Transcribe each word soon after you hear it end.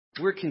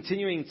We're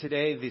continuing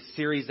today the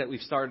series that we've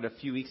started a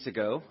few weeks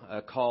ago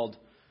called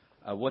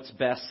What's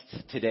Best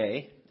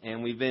Today.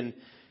 And we've been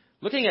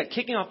looking at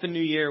kicking off the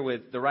new year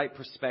with the right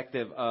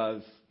perspective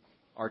of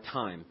our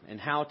time and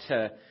how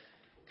to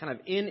kind of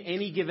in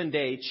any given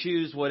day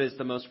choose what is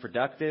the most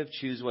productive,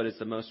 choose what is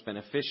the most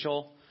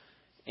beneficial.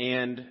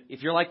 And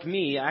if you're like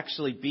me,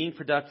 actually being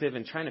productive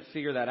and trying to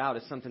figure that out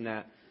is something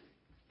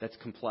that's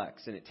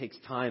complex and it takes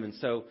time. And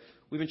so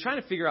we've been trying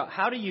to figure out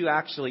how do you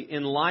actually,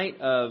 in light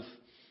of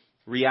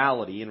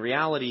reality, and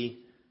reality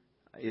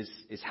is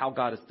how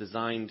God has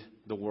designed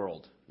the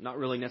world. Not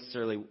really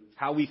necessarily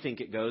how we think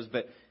it goes,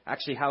 but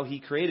actually how He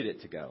created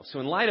it to go. So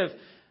in light of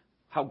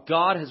how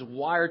God has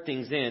wired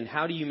things in,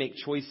 how do you make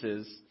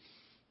choices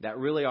that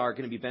really are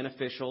going to be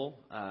beneficial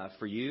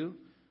for you,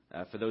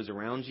 for those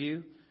around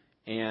you,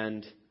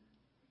 and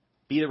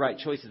be the right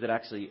choices that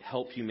actually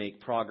help you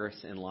make progress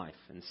in life?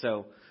 And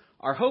so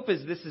our hope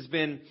is this has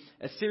been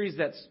a series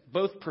that's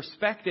both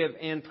perspective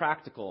and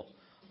practical.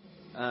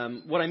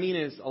 What I mean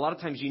is a lot of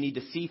times you need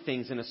to see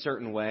things in a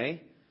certain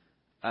way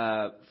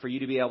for you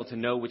to be able to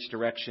know which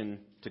direction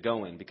to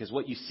go in. Because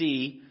what you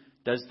see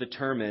does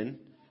determine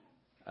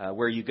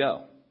where you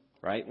go,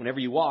 right?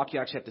 Whenever you walk, you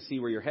actually have to see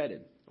where you're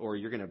headed or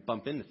you're going to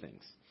bump into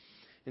things.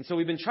 And so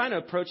we've been trying to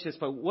approach this,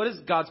 but what does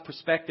God's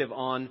perspective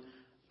on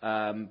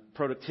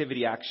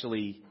productivity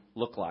actually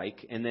look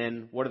like? And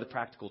then what are the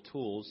practical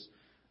tools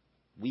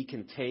we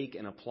can take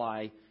and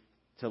apply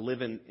to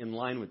live in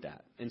line with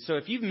that? And so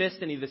if you've missed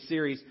any of the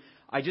series,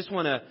 I just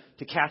want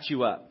to catch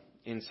you up.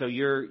 And so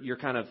you're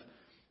kind of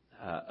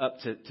up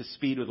to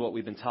speed with what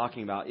we've been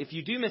talking about. If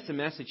you do miss a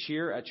message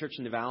here at Church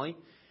in the Valley,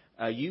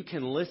 you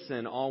can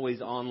listen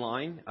always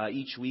online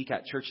each week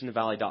at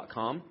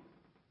churchinthevalley.com.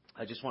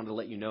 I just wanted to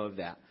let you know of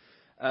that.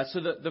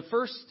 So the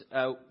first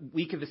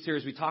week of the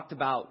series, we talked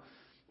about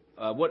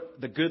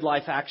what the good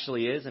life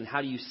actually is and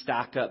how do you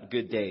stack up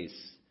good days.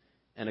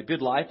 And a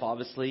good life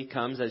obviously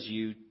comes as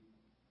you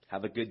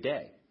have a good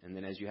day. And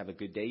then as you have a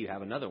good day, you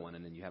have another one,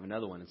 and then you have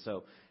another one. And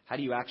so how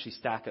do you actually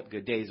stack up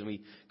good days? And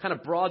we kind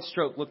of broad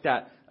stroke looked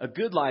at a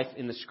good life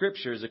in the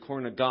Scriptures,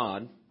 according to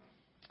God,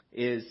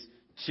 is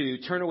to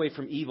turn away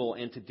from evil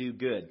and to do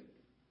good.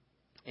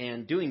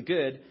 And doing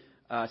good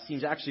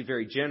seems actually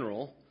very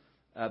general.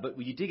 But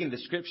when you dig into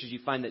the Scriptures,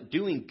 you find that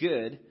doing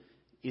good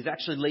is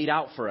actually laid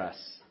out for us.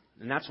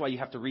 And that's why you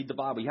have to read the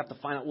Bible. You have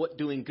to find out what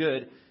doing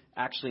good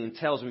actually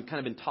entails. And we've kind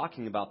of been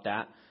talking about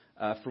that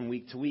from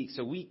week to week.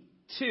 So week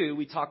 2,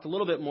 we talked a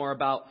little bit more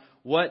about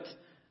what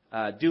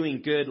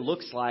doing good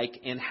looks like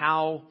and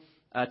how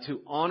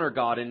to honor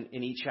God in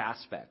each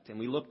aspect. And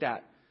we looked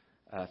at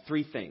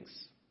 3 things.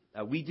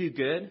 We do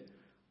good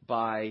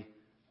by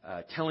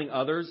telling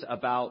others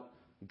about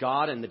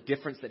God and the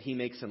difference that He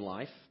makes in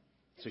life.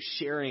 So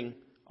sharing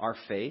our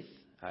faith.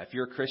 If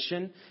you're a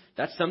Christian,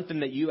 that's something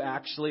that you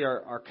actually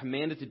are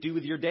commanded to do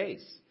with your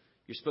days.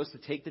 You're supposed to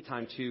take the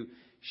time to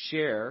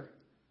share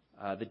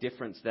the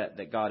difference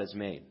that God has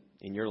made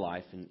in your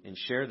life and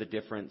share the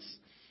difference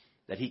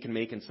that He can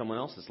make in someone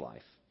else's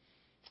life.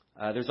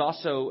 There's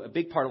also a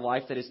big part of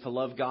life that is to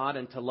love God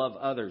and to love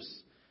others.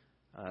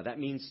 That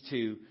means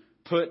to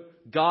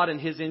put God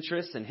and His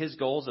interests and His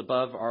goals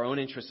above our own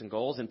interests and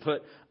goals, and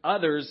put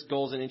others'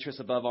 goals and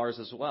interests above ours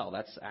as well.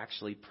 That's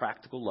actually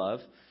practical love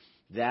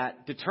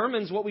that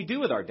determines what we do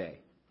with our day.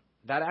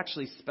 That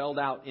actually spelled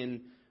out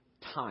in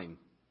time,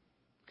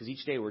 because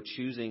each day we're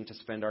choosing to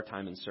spend our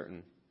time in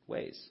certain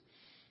ways.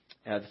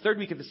 The third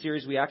week of the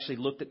series, we actually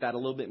looked at that a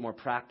little bit more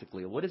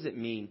practically. What does it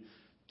mean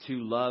to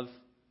love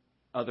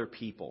other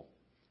people?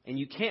 And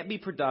you can't be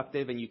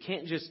productive and you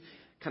can't just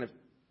kind of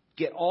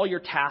get all your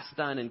tasks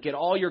done and get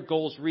all your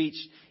goals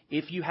reached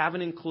if you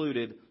haven't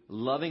included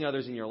loving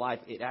others in your life.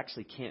 It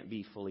actually can't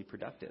be fully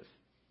productive,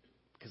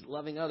 because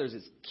loving others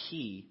is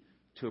key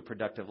to a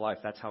productive life.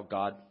 That's how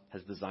God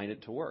has designed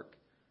it to work.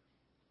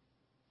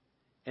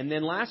 And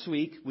then last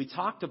week, we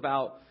talked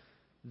about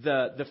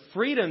the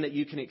freedom that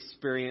you can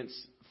experience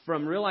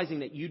from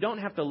realizing that you don't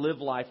have to live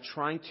life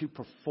trying to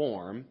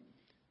perform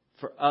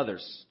for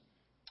others.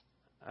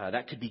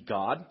 That could be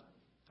God.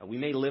 We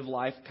may live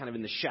life kind of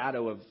in the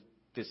shadow of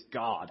this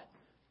God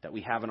that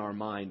we have in our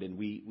mind, and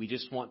we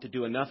just want to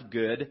do enough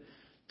good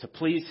to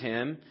please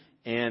Him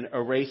and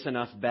erase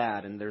enough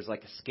bad, and there's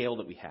like a scale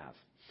that we have.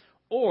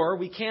 Or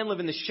we can live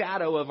in the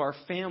shadow of our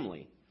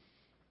family,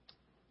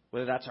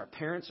 whether that's our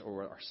parents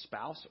or our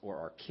spouse or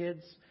our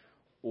kids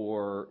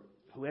or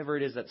whoever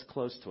it is that's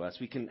close to us.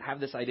 We can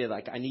have this idea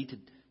like I need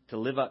to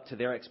live up to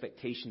their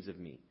expectations of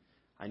me.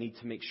 I need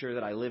to make sure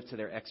that I live to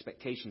their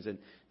expectations. And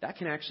that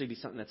can actually be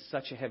something that's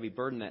such a heavy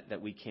burden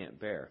that we can't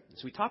bear.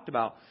 So we talked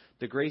about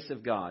the grace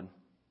of God,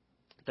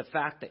 the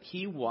fact that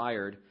He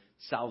wired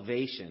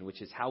salvation,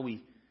 which is how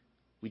we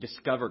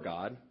discover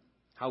God,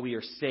 how we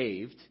are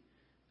saved.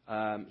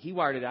 He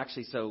wired it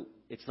actually so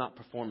it's not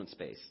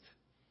performance-based.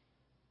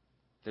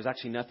 There's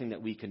actually nothing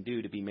that we can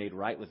do to be made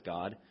right with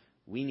God.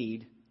 We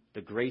need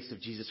the grace of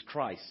Jesus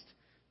Christ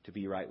to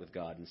be right with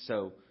God. And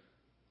so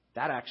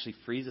that actually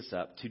frees us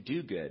up to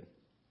do good.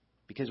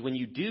 Because when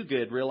you do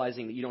good,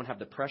 realizing that you don't have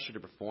the pressure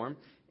to perform,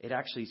 it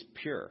actually is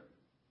pure.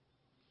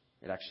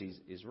 It actually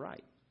is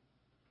right.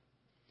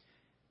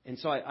 And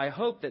so I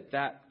hope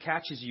that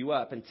catches you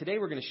up. And today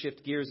we're going to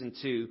shift gears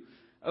into,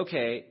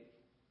 okay,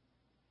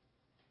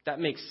 that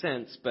makes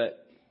sense,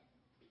 but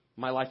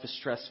my life is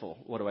stressful.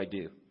 What do I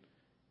do?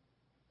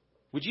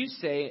 Would you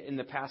say in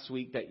the past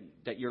week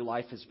that your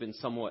life has been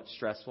somewhat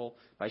stressful?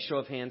 By show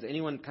of hands,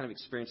 anyone kind of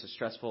experienced a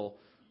stressful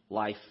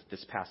life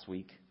this past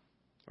week?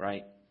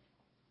 Right?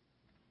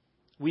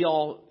 We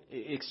all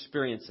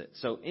experience it.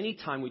 So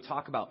anytime we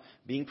talk about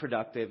being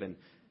productive and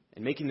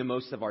making the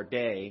most of our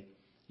day,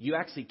 you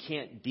actually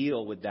can't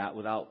deal with that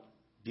without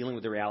dealing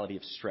with the reality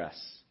of stress.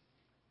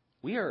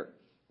 We're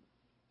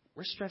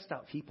stressed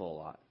out people a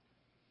lot.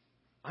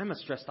 I'm a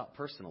stressed out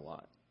person a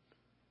lot.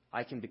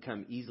 I can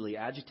become easily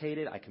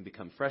agitated. I can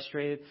become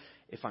frustrated.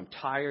 If I'm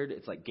tired,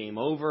 it's like game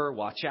over,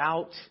 watch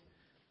out.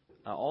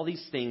 All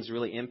these things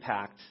really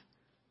impact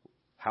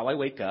how I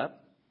wake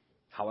up,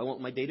 how I want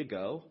my day to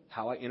go,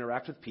 how I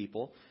interact with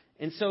people.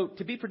 And so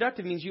to be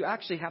productive means you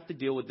actually have to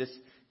deal with this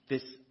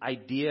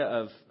idea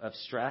of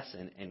stress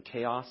and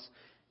chaos.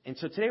 And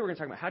so today we're going to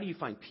talk about how do you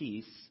find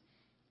peace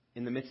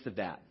in the midst of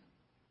that.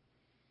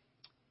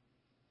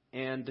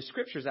 And the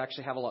scriptures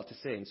actually have a lot to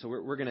say, and so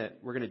we're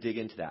gonna dig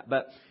into that.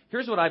 But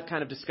here's what I've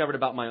kind of discovered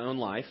about my own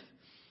life.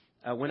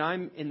 When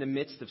I'm in the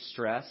midst of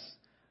stress,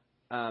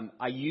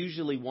 I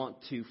usually want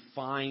to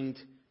find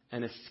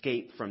an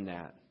escape from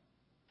that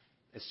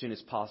as soon as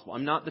possible.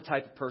 I'm not the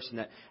type of person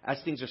that, as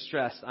things are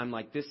stressed, I'm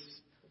like, this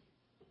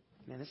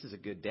is a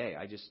good day.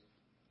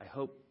 I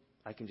hope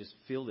I can just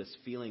feel this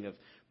feeling of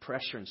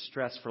pressure and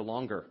stress for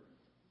longer.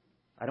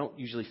 I don't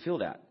usually feel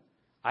that.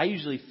 I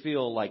usually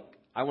feel like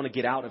I want to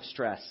get out of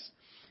stress.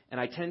 And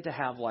I tend to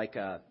have like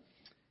a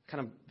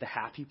kind of the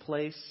happy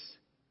place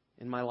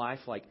in my life,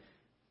 like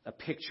a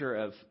picture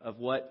of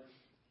what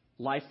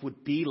life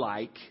would be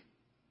like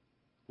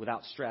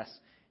without stress.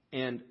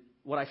 And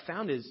what I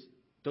found is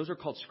those are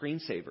called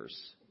screensavers.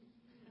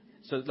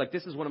 So like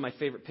this is one of my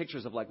favorite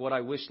pictures of like what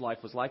I wish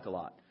life was like a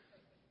lot.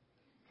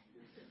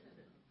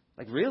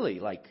 Like really,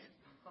 like,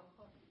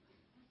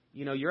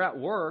 you know, you're at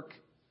work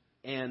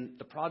and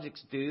the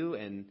project's due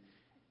and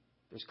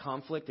there's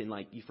conflict and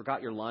like you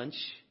forgot your lunch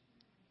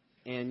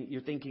and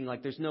you're thinking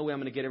like there's no way I'm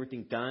going to get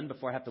everything done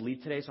before I have to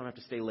leave today, so I'm going to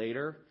have to stay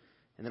later.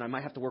 And then I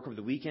might have to work over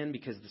the weekend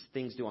because this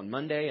thing's due on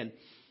Monday. And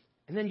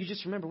then you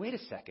just remember, wait a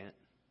second,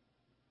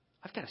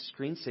 I've got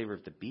a screensaver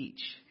of the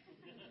beach.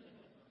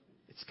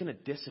 It's going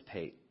to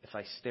dissipate if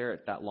I stare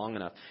at that long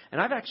enough. And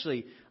I've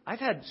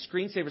had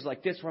screensavers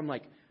like this where I'm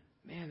like,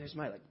 man, there's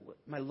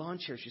my lawn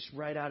chair is just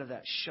right out of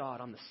that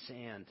shot on the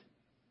sand.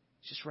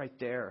 It's just right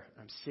there.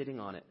 I'm sitting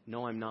on it.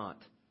 No, I'm not.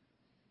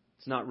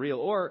 It's not real.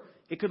 Or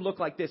it could look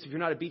like this. If you're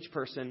not a beach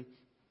person,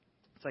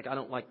 it's like I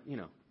don't like,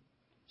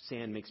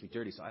 sand makes me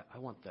dirty. So I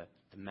want the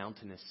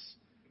mountainous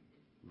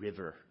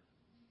river.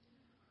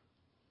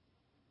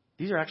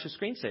 These are actually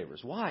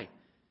screensavers. Why?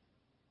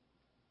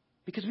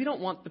 Because we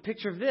don't want the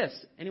picture of this.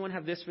 Anyone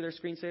have this for their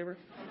screensaver?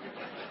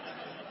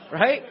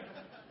 Right?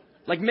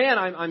 Like, man,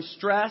 I'm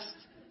stressed.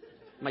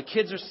 My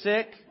kids are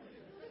sick.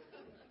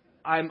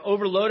 I'm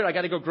overloaded. I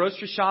got to go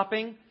grocery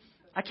shopping.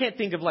 I can't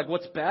think of like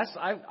what's best.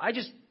 I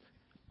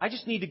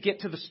just need to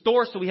get to the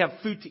store so we have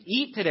food to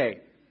eat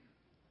today.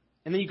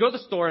 And then you go to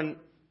the store and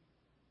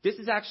this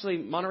is actually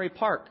Monterey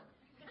Park.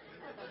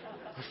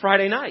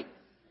 Friday night.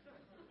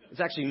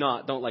 It's actually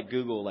not. Don't like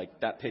Google like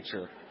that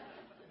picture.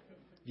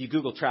 You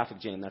Google traffic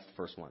jam, that's the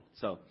first one.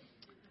 So,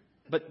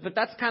 but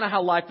that's kind of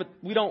how life. But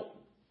we don't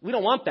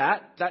want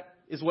that. That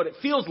is what it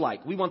feels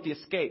like. We want the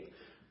escape.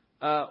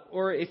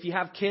 Or if you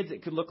have kids,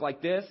 it could look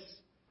like this.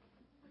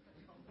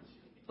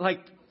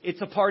 Like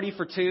it's a party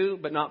for two,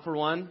 but not for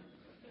one.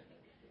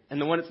 And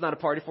the one it's not a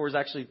party for is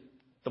actually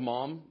the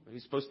mom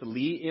who's supposed to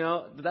lead.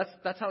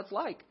 That's how it's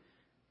like.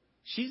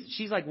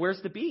 She's like,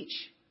 where's the beach?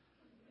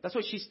 That's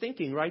what she's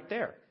thinking right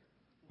there.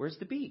 Where's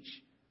the beach?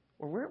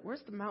 Or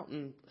where's the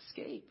mountain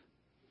escape?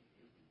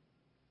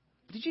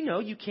 But did you know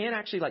you can't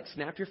actually like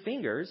snap your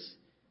fingers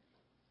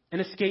and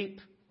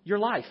escape your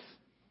life?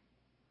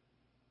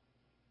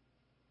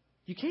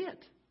 You can't.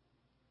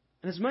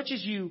 And as much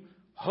as you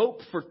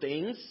hope for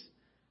things,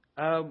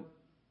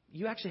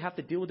 you actually have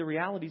to deal with the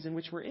realities in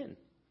which we're in.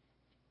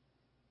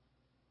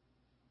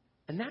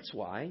 And that's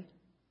why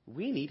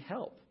we need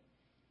help.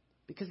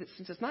 Because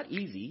since it's not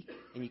easy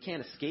and you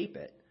can't escape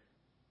it,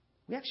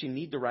 we actually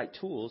need the right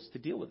tools to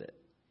deal with it.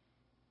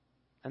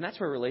 And that's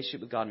where a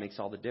relationship with God makes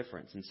all the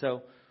difference. And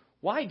so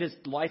why does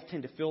life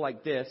tend to feel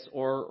like this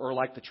or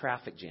like the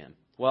traffic jam?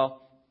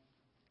 Well,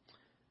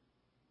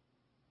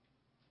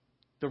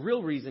 the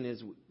real reason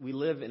is we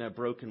live in a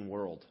broken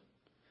world.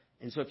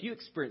 And so if you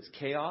experience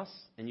chaos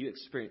and you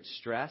experience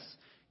stress,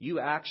 you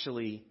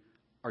actually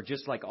are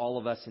just like all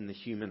of us in the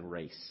human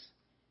race.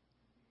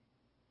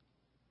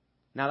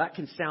 Now that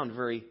can sound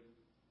very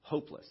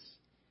hopeless,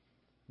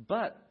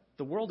 but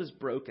the world is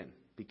broken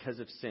because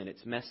of sin.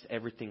 It's messed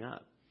everything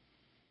up.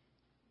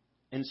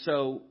 And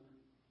so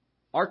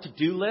our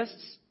to-do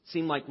lists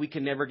seem like we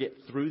can never get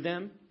through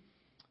them.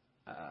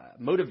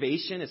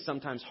 Motivation is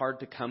sometimes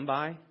hard to come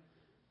by.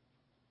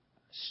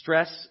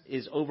 stress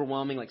is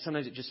overwhelming. Like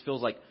sometimes it just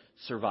feels like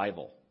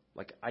survival.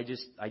 Like I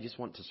just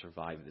want to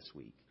survive this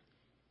week.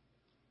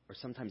 Or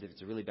sometimes if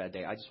it's a really bad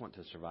day, I just want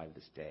to survive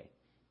this day.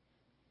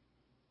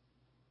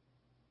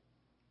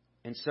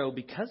 And so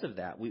because of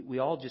that, we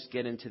all just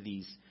get into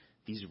these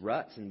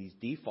ruts and these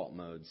default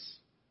modes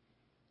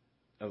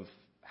of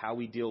how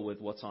we deal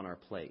with what's on our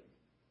plate.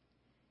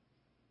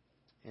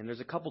 And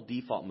there's a couple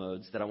default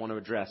modes that I want to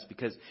address,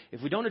 because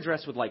if we don't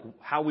address with like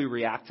how we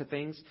react to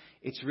things,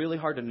 it's really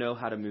hard to know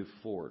how to move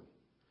forward.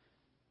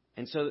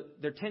 And so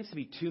there tends to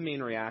be two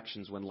main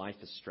reactions when life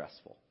is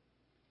stressful.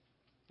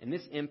 And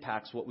this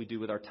impacts what we do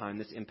with our time.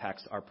 This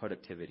impacts our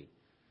productivity.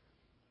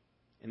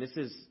 And this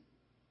is,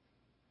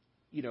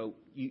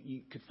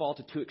 you could fall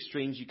to two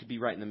extremes. You could be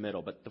right in the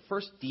middle. But the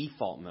first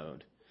default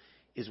mode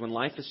is when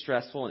life is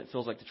stressful and it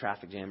feels like the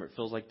traffic jam, or it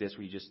feels like this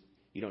where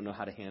you don't know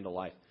how to handle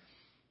life.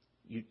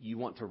 You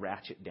want to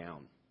ratchet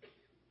down.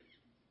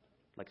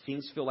 Like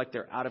things feel like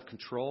they're out of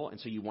control, and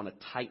so you want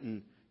to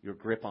tighten your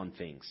grip on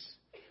things.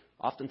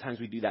 Oftentimes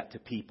we do that to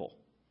people.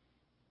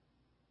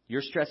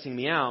 You're stressing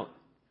me out.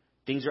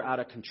 Things are out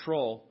of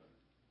control,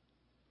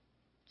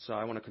 so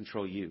I want to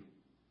control you.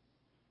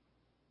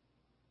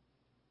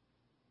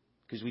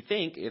 Because we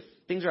think if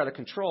things are out of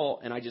control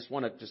and I just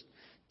want to just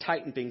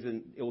tighten things,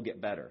 then it will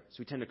get better. So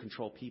we tend to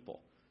control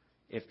people.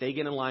 If they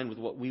get in line with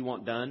what we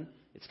want done,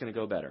 it's going to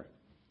go better.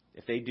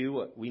 If they do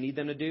what we need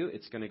them to do,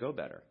 it's going to go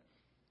better.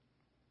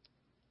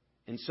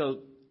 And so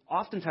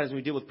oftentimes when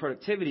we deal with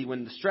productivity,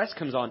 when the stress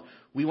comes on,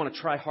 we want to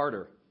try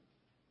harder.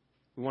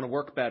 We want to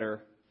work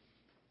better,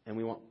 and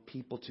we want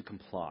people to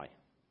comply.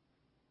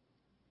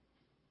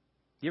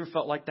 You ever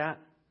felt like that?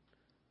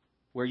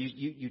 Where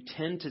you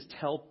tend to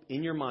tell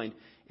in your mind,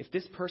 if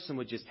this person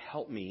would just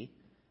help me,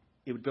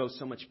 it would go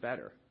so much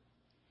better.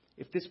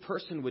 If this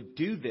person would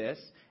do this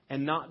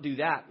and not do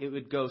that, it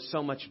would go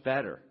so much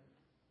better.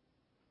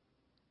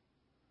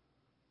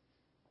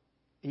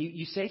 And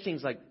you say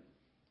things like,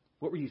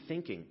 what were you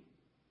thinking?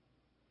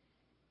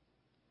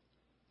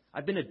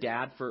 I've been a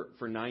dad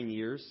for 9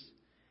 years,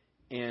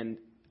 and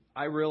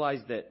I realize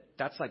that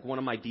that's like one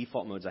of my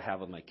default modes I have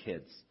with my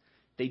kids.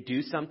 They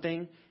do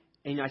something,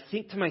 and I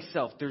think to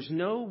myself, there's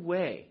no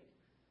way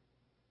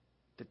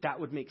that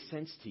would make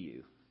sense to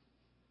you.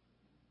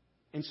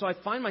 And so I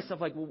find myself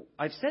like, well,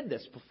 I've said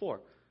this before.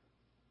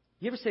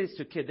 You ever say this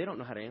to a kid? They don't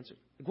know how to answer.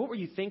 Like, what were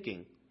you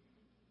thinking?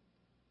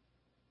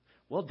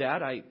 Well,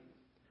 Dad, I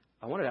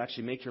wanted to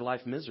actually make your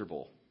life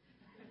miserable.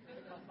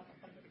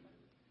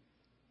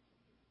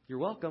 You're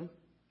welcome.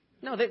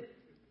 No,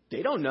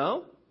 they don't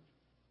know.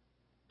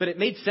 But it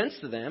made sense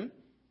to them.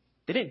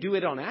 They didn't do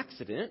it on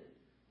accident.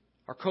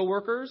 Our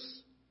coworkers,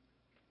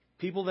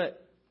 people that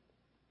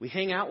we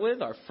hang out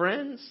with, our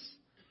friends,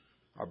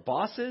 our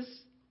bosses,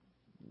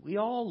 we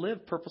all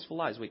live purposeful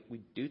lives. We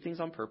do things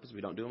on purpose.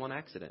 We don't do them on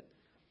accident.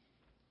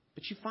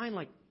 But you find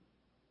like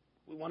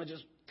we want to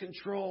just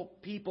control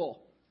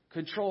people,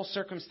 control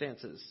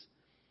circumstances.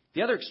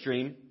 The other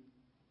extreme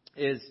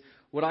is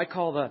what I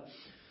call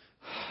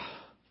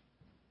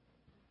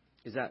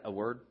is that a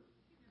word?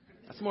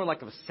 That's more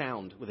like of a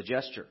sound with a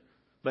gesture.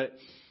 But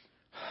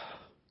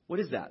what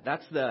is that?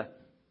 That's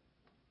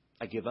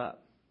I give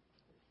up.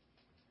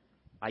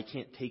 I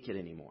can't take it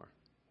anymore.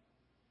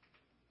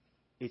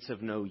 It's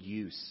of no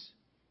use.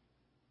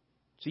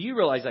 So you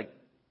realize like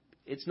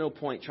it's no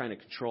point trying to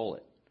control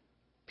it,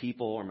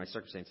 people or my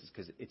circumstances,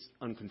 because it's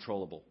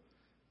uncontrollable.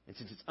 And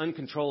since it's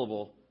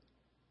uncontrollable,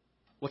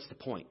 what's the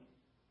point?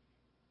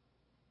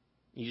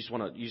 You just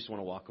want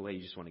to walk away.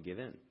 You just want to give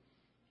in.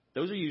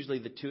 Those are usually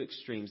the two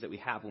extremes that we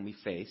have when we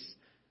face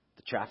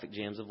the traffic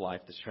jams of life,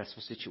 the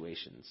stressful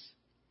situations.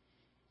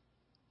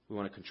 We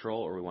want to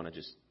control, or we want to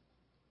just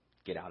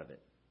get out of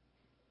it.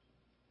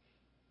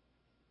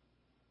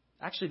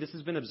 Actually, this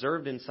has been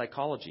observed in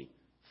psychology,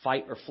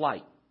 fight or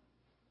flight.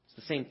 It's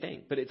the same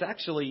thing, but it's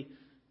actually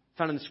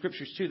found in the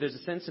scriptures too. There's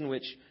a sense in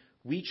which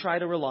we try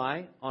to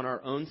rely on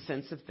our own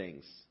sense of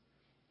things,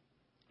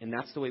 and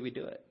that's the way we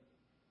do it.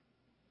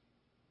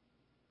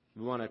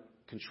 We want to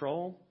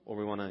control, or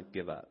we want to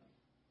give up.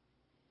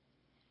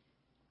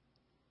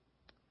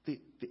 The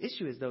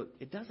issue is, though,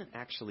 it doesn't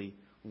actually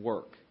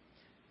work.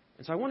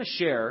 And so I want to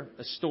share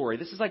a story.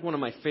 This is like one of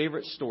my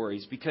favorite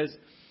stories because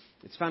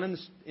it's found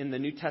in the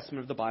New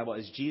Testament of the Bible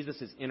as Jesus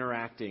is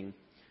interacting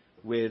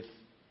with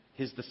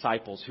his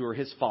disciples who are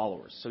his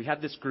followers. So he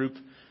had this group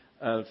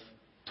of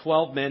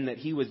 12 men that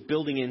he was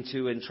building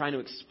into and trying to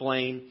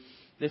explain,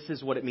 this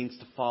is what it means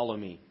to follow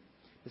me.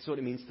 This is what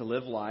it means to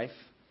live life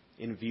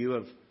in view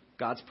of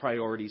God's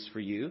priorities for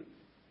you.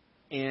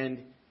 And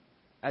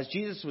as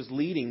Jesus was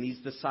leading these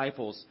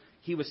disciples,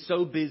 he was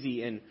so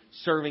busy in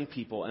serving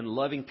people and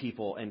loving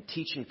people and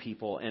teaching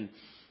people. And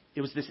it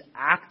was this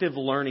active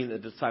learning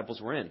that the disciples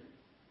were in.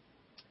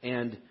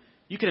 And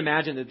you can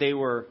imagine that they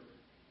were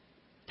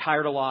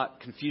tired a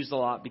lot, confused a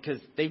lot, because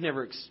they've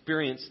never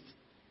experienced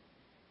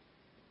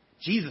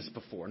Jesus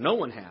before. No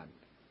one had.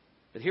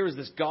 But here was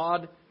this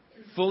God,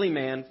 fully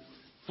man,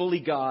 fully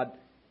God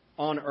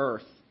on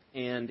earth.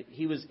 And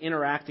he was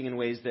interacting in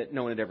ways that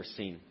no one had ever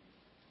seen.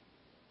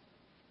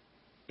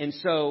 And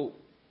so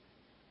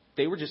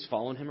they were just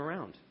following him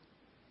around.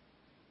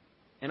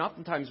 And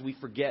oftentimes we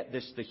forget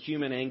the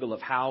human angle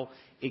of how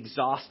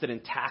exhausted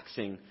and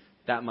taxing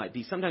that might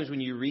be. Sometimes when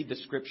you read the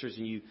scriptures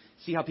and you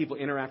see how people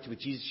interact with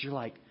Jesus, you're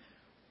like,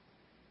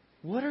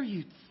 what are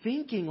you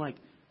thinking? Like,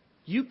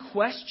 you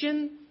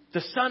question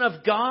the Son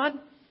of God?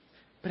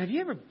 But have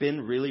you ever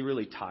been really,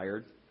 really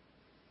tired?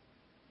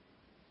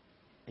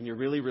 And you're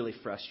really, really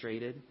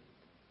frustrated?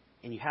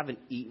 And you haven't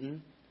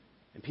eaten?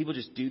 And people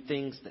just do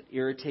things that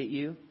irritate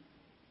you?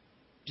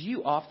 Do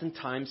you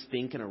oftentimes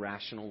think in a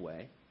rational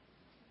way?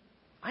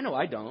 I know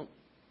I don't.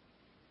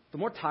 The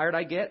more tired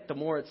I get, the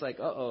more it's like,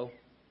 uh-oh,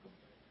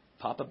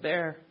 Papa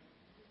Bear.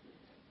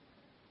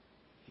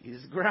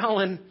 He's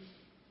growling.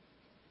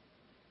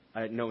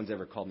 No one's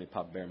ever called me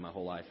Papa Bear in my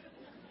whole life.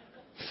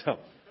 So,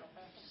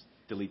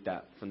 delete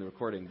that from the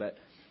recording. But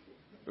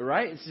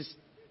right? It's just,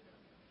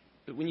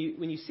 when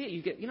you see it,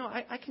 you get,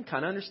 I can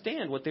kind of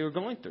understand what they were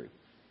going through.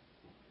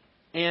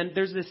 And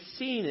there's this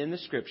scene in the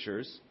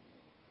scriptures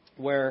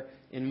where,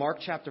 in Mark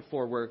chapter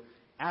 4, where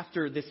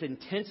after this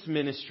intense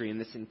ministry and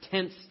this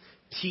intense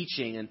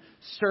teaching and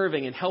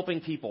serving and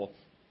helping people,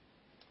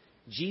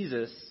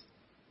 Jesus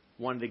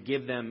wanted to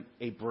give them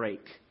a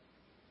break.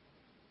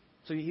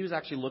 So he was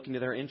actually looking to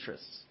their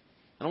interests.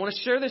 And I want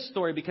to share this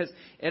story because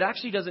it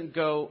actually doesn't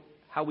go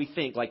how we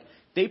think. Like,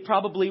 they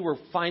probably were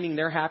finding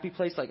their happy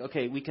place, like,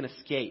 okay, we can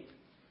escape.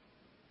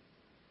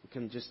 We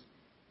can just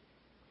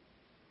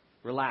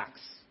relax.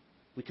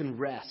 We can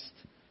rest.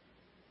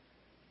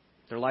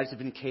 Their lives have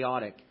been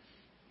chaotic.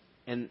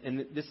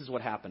 And this is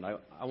what happened.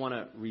 I want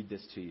to read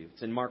this to you.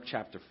 It's in Mark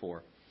chapter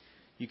 4.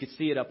 You could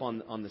see it up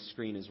on the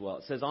screen as well.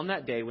 It says, on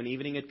that day when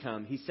evening had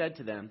come, he said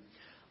to them,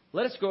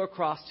 let us go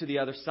across to the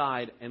other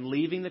side. And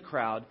leaving the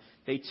crowd,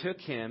 they took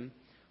him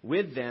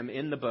with them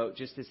in the boat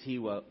just as he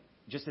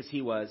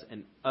was,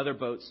 and other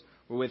boats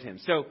were with him.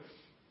 So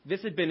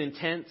this had been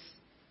intense,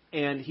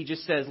 and he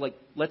just says, like,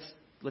 let's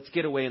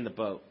get away in the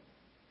boat.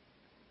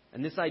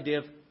 And this idea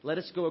of let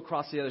us go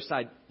across the other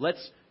side.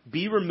 Let's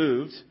be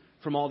removed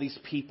from all these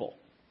people.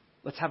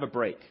 Let's have a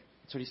break.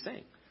 That's what he's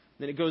saying.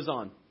 Then it goes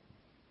on.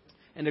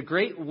 And a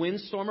great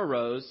windstorm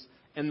arose,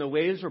 and the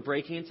waves were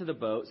breaking into the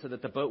boat so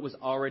that the boat was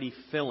already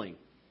filling.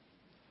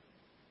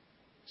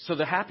 So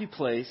the happy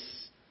place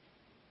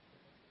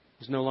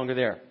was no longer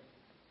there.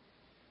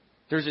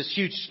 There's this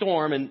huge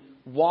storm, and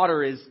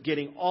water is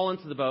getting all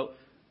into the boat.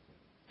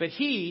 But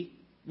he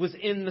was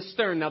in the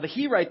stern. Now, the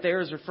he right there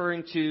is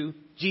referring to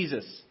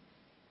Jesus.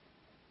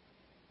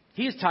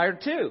 He is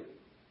tired too.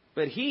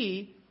 But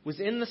he was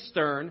in the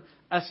stern,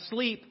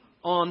 asleep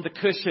on the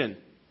cushion.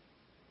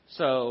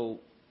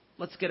 So,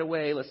 let's get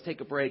away. Let's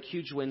take a break.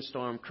 Huge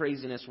windstorm,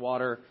 craziness,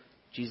 water.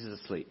 Jesus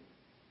asleep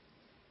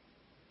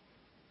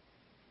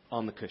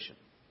on the cushion.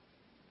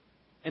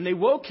 And they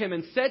woke him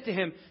and said to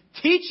him,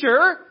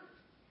 Teacher,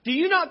 do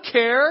you not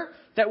care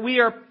that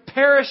we are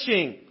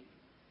perishing?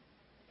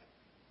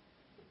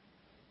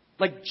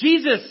 Like,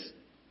 Jesus,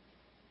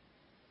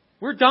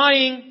 we're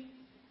dying.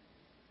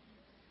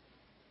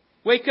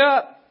 Wake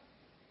up.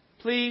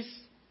 Please.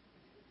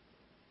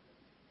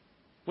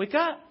 Wake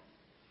up.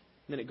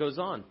 And then it goes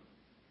on.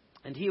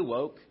 And he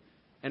awoke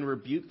and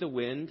rebuked the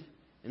wind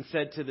and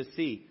said to the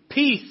sea,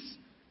 Peace,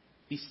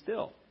 be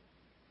still.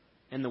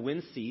 And the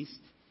wind ceased,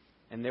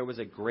 and there was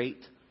a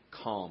great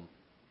calm.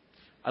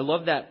 I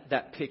love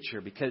that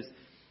picture because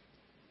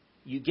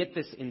you get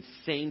this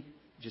insane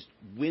just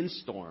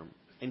windstorm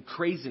and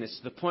craziness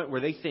to the point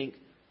where they think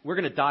we're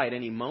going to die at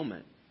any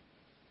moment.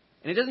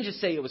 And it doesn't just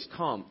say it was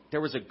calm.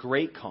 There was a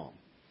great calm.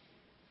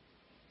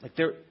 Like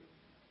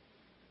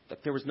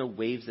there was no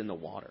waves in the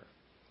water.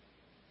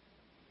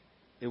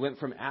 It went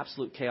from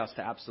absolute chaos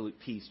to absolute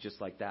peace just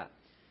like that.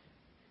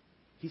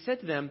 He said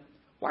to them,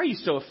 why are you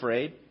so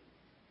afraid?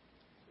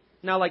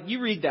 Now, like,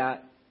 you read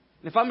that,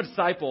 and if I'm a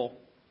disciple,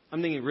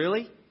 I'm thinking,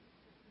 really?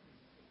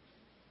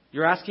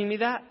 You're asking me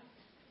that?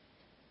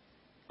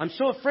 I'm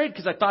so afraid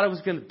because I thought I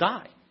was going to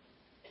die.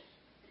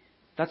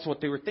 That's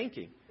what they were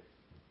thinking.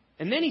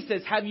 And then he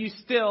says, have you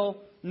still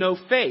no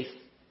faith?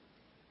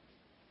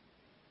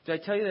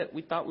 Did I tell you that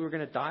we thought we were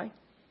going to die?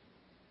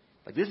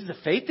 Like, this is a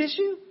faith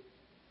issue?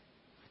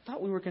 I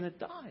thought we were going to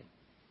die.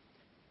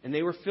 And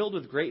they were filled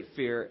with great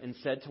fear and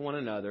said to one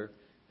another,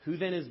 who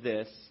then is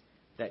this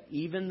that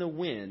even the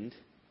wind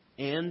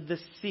and the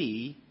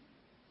sea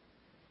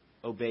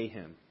obey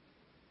him?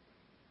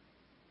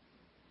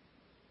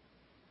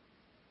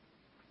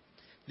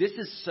 This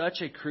is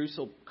such a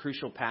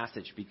crucial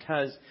passage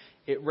because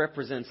it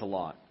represents a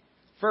lot.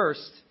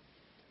 First,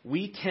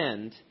 we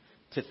tend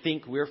to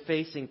think we're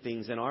facing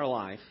things in our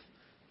life,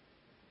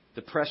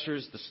 the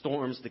pressures, the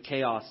storms, the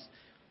chaos,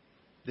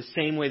 the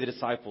same way the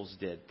disciples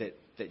did,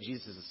 that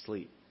Jesus is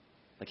asleep.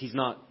 Like, he's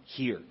not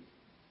here.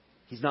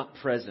 He's not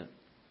present.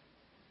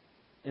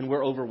 And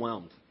we're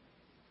overwhelmed.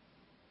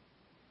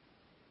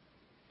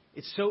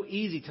 It's so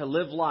easy to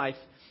live life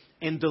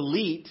and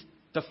delete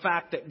the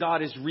fact that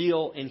God is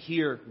real and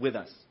here with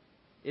us.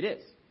 It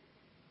is.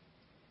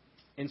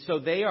 And so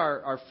they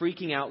are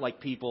freaking out like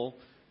people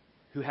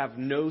who have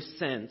no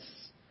sense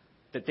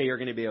that they are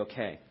going to be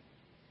okay.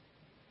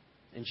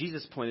 And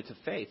Jesus pointed to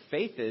faith.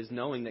 Faith is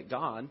knowing that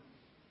God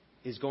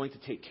is going to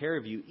take care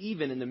of you,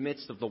 even in the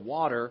midst of the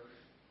water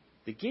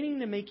beginning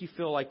to make you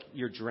feel like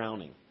you're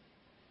drowning.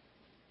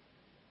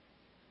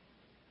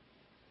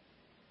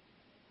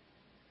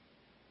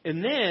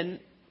 And then,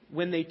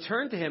 when they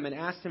turned to him and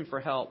asked him for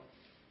help,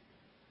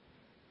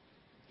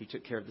 he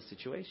took care of the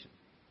situation.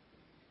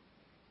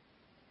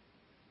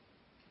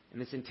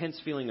 And this intense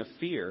feeling of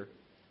fear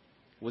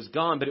was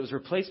gone, but it was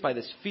replaced by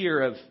this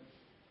fear of,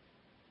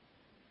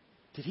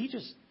 did he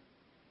just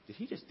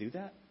do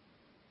that?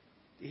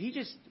 Did he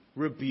just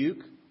rebuke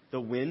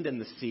the wind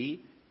and the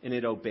sea and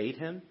it obeyed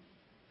him?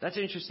 That's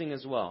interesting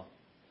as well.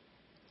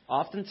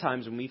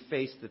 Oftentimes when we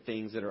face the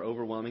things that are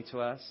overwhelming to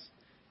us,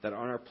 that are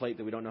on our plate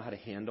that we don't know how to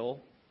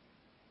handle,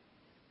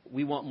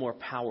 we want more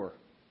power.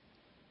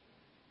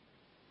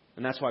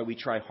 And that's why we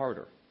try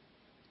harder.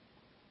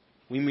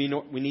 We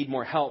need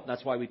more help.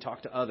 That's why we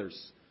talk to others.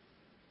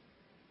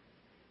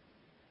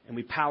 And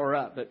we power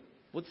up. But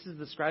what this is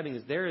describing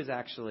is there is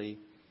actually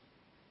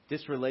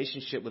this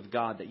relationship with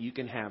God that you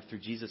can have through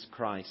Jesus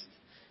Christ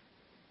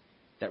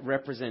that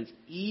represents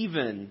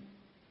even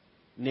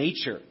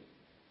nature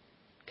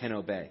can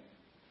obey.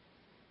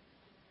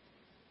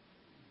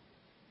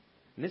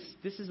 And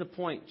this is a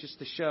point just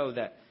to show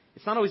that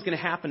it's not always going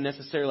to happen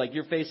necessarily like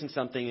you're facing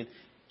something and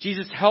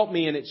Jesus help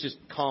me and it's just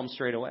calm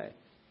straight away.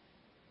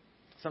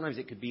 Sometimes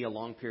it could be a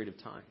long period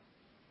of time.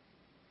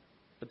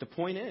 But the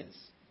point is,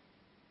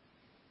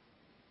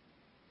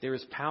 there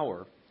is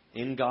power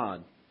in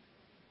God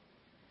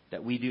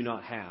that we do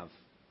not have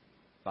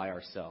by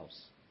ourselves.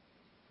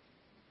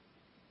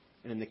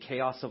 And in the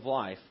chaos of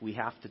life, we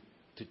have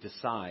to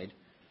decide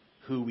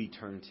who we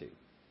turn to.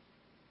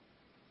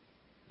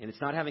 And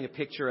it's not having a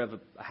picture of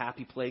a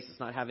happy place. It's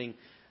not having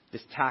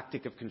this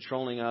tactic of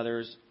controlling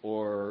others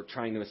or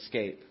trying to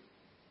escape.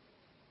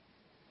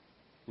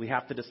 We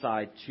have to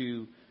decide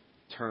to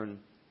turn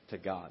to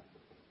God.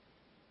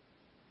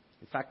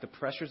 In fact, the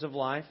pressures of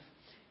life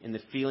and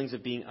the feelings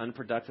of being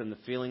unproductive and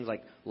the feelings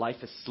like life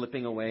is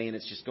slipping away and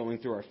it's just going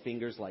through our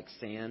fingers like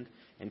sand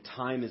and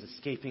time is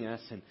escaping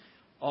us and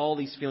all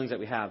these feelings that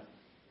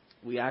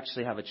we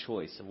actually have a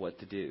choice of what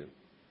to do.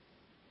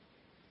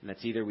 And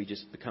that's either we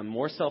just become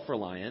more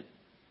self-reliant,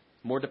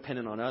 more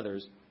dependent on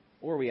others,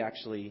 or we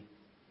actually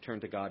turn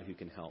to God who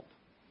can help.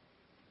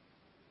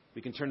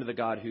 We can turn to the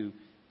God who,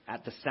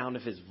 at the sound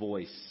of his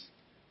voice,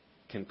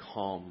 can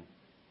calm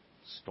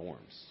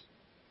storms,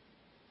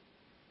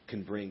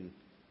 can bring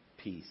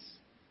peace.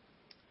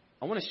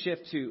 I want to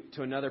shift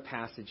to another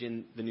passage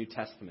in the New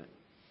Testament.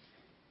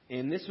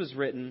 And this was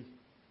written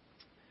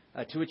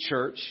to a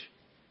church,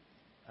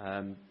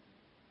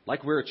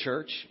 like we're a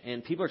church,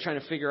 and people are trying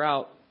to figure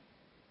out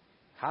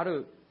how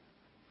do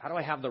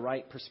I have the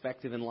right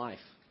perspective in life?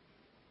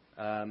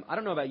 I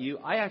don't know about you.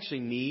 I actually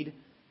need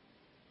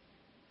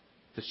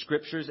the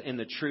Scriptures and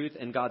the truth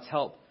and God's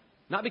help.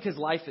 Not because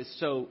life is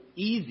so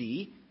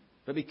easy,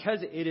 but because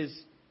it is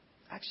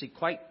actually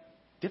quite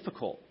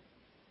difficult.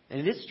 And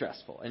it is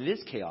stressful. And it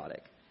is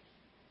chaotic.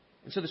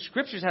 And so the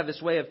Scriptures have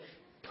this way of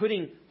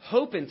putting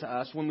hope into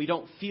us when we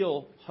don't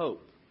feel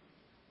hope.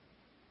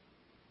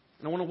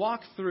 And I want to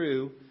walk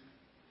through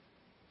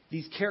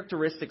these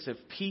characteristics of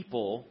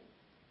people,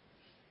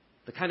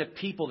 the kind of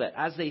people that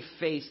as they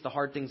face the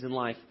hard things in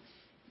life,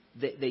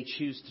 they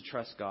choose to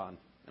trust God.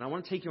 And I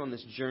want to take you on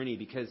this journey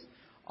because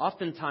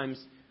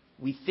oftentimes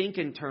we think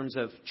in terms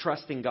of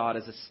trusting God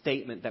as a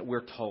statement that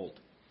we're told.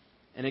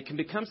 And it can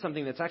become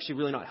something that's actually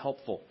really not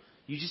helpful.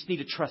 You just need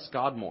to trust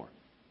God more.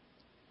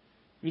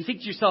 And you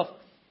think to yourself,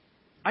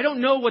 I don't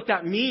know what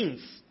that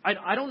means.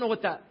 I don't know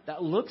what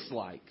that looks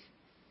like.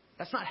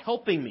 That's not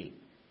helping me.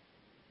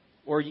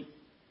 Or you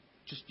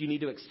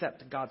need to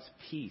accept God's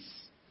peace.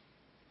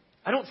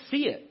 I don't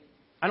see it.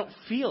 I don't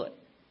feel it.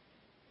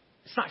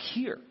 It's not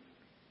here.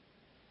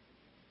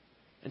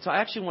 And so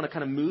I actually want to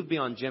kind of move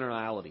beyond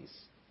generalities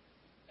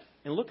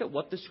and look at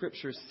what the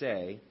Scriptures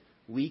say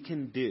we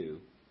can do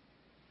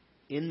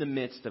in the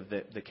midst of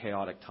the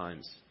chaotic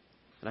times.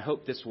 And I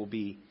hope this will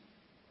be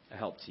a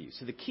help to you.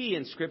 So the key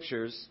in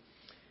Scriptures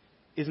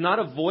is not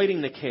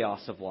avoiding the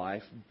chaos of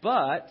life,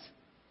 but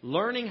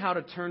learning how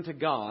to turn to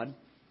God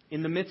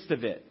in the midst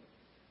of it.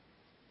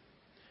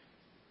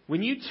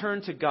 When you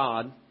turn to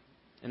God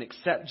and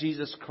accept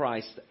Jesus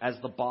Christ as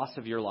the boss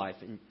of your life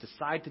and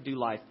decide to do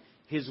life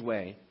His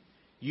way,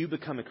 you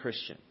become a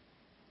Christian.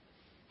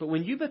 But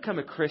when you become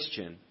a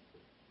Christian,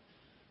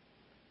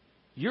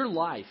 your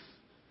life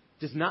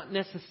does not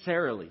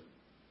necessarily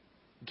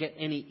get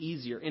any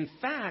easier. In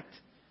fact,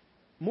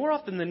 more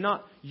often than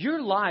not,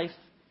 your life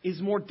is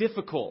more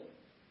difficult.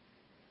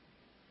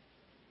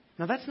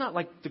 Now, that's not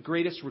like the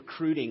greatest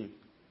recruiting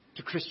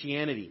to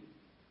Christianity.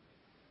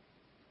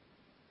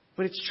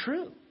 But it's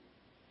true.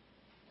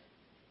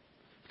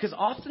 Because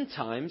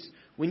oftentimes,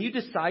 when you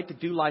decide to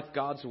do life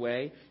God's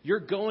way, you're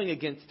going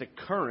against the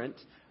current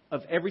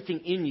of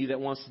everything in you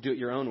that wants to do it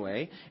your own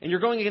way. And you're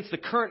going against the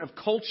current of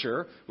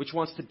culture, which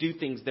wants to do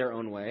things their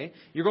own way.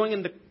 You're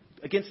going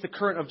against the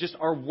current of just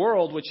our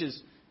world, which is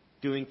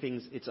doing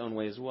things its own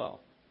way as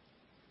well.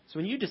 So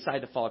when you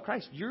decide to follow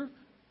Christ, you're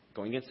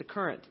going against the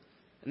current.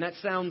 And that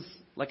sounds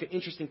like an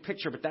interesting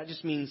picture, but that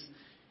just means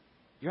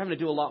you're having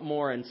to do a lot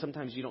more, and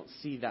sometimes you don't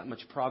see that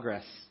much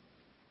progress.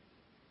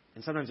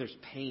 And sometimes there's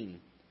pain,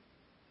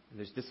 and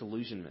there's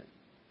disillusionment.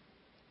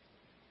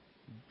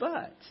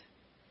 But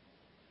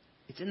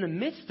it's in the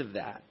midst of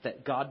that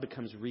that God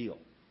becomes real.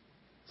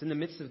 It's in the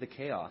midst of the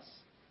chaos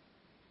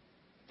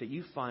that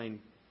you find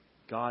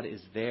God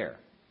is there.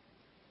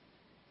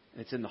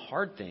 And it's in the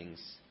hard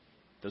things,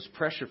 those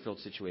pressure-filled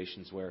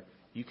situations, where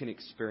you can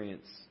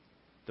experience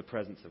the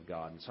presence of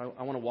God. And so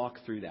I want to walk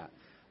through that.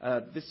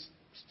 This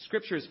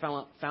scripture is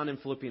found in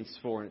Philippians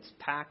 4, and it's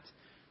packed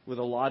with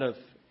a lot of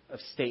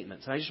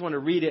statements. And I just want to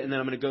read it, and then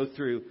I'm going to go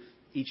through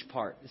each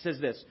part. It says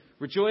this: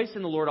 "Rejoice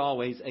in the Lord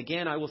always.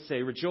 Again, I will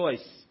say,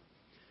 rejoice.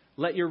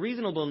 Let your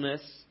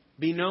reasonableness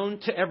be known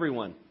to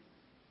everyone.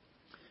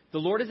 The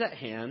Lord is at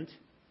hand.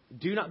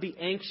 Do not be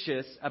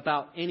anxious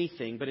about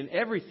anything, but in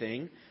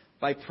everything,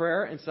 by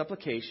prayer and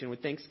supplication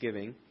with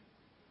thanksgiving,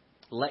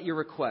 let your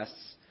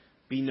requests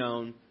be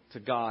known to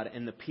God.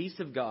 And the peace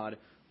of God,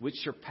 which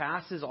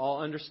surpasses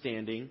all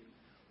understanding,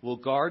 will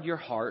guard your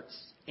hearts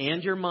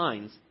and your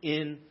minds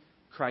in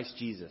Christ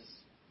Jesus."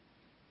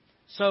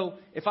 So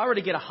if I were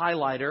to get a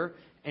highlighter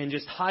and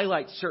just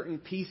highlight certain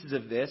pieces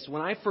of this,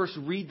 when I first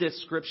read this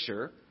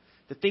scripture,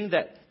 the thing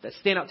that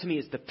stand out to me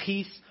is the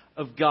peace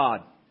of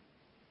God.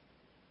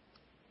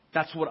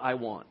 That's what I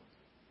want.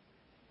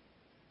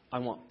 I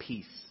want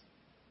peace.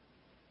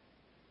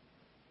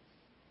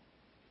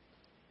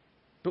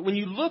 But when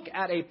you look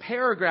at a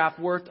paragraph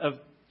worth of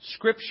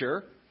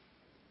scripture,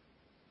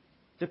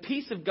 the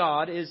peace of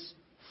God is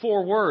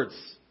 4 words.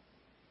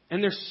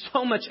 And there's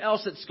so much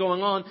else that's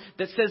going on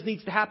that says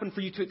needs to happen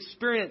for you to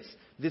experience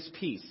this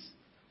peace.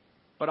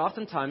 But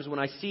oftentimes when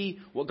I see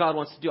what God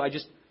wants to do,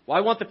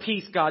 I want the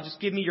peace, God. Just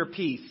give me your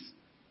peace.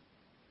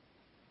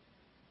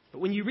 But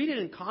when you read it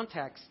in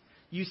context,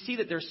 you see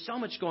that there's so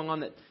much going on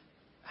that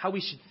how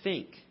we should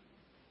think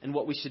and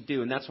what we should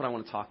do. And that's what I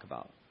want to talk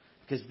about.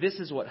 Because this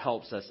is what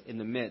helps us in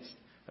the midst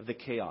of the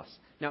chaos.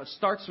 Now, it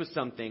starts with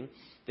something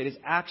that is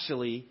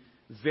actually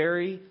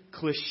very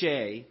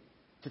cliche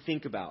to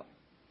think about.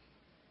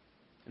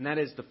 And that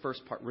is the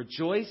first part.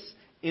 Rejoice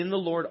in the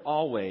Lord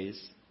always.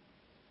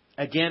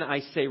 Again, I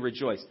say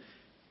rejoice.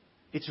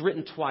 It's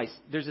written twice.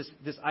 There's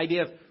this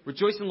idea of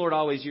rejoice in the Lord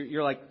always.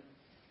 You're like,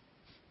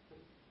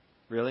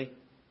 really?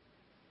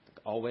 Like,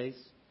 always?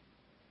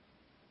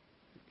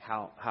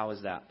 How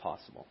is that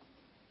possible?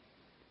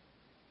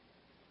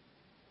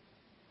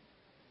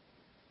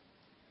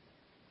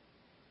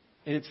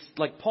 And it's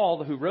like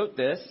Paul, who wrote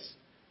this,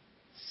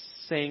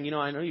 saying,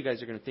 I know you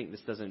guys are going to think this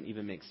doesn't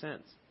even make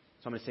sense.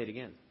 So I'm going to say it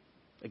again.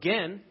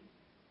 Again,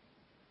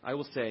 I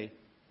will say,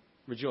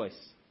 rejoice.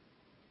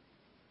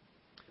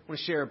 I want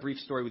to share a brief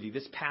story with you.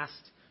 This past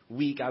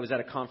week, I was at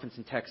a conference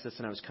in Texas,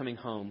 and I was coming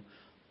home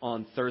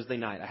on Thursday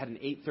night. I had an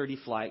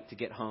 8:30 flight to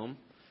get home.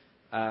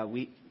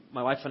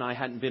 My wife and I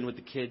hadn't been with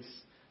the kids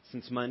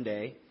since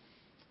Monday,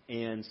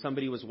 and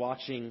somebody was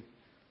watching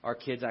our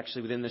kids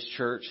actually within this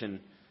church, and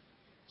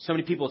so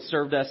many people had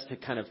served us to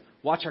kind of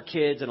watch our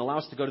kids and allow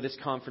us to go to this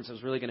conference that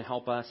was really going to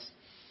help us.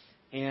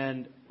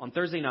 And on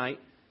Thursday night,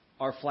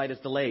 our flight is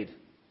delayed.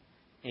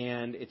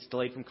 And it's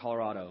delayed from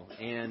Colorado.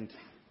 And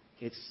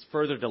it's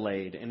further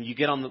delayed. And we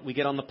get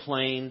on the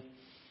plane,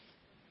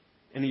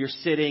 and you're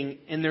sitting,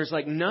 and there's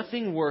like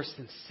nothing worse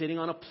than sitting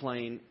on a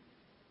plane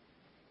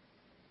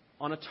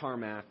on a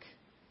tarmac,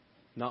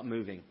 not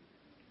moving.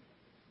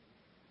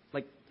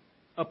 Like,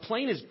 a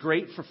plane is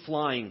great for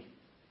flying.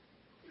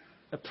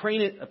 A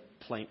plane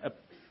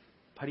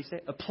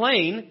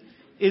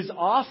is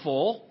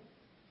awful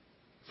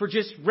for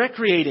just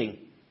recreating.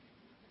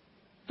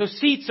 Those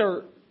seats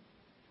are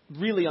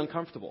really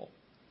uncomfortable.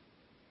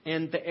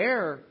 And the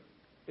air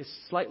is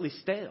slightly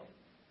stale.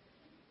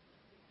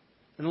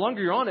 And the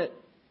longer you're on it,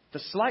 the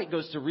slight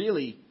goes to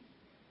really,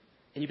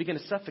 and you begin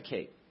to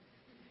suffocate.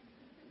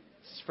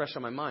 It's fresh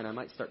on my mind. I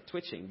might start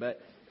twitching.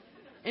 But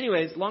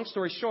anyways, long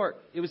story short,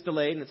 it was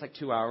delayed, and it's like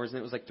 2 hours, and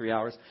it was like 3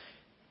 hours.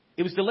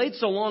 It was delayed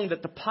so long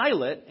that the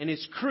pilot and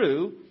his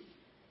crew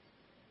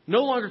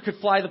no longer could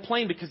fly the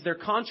plane because their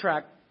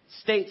contract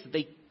states that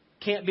they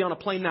can't be on a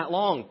plane that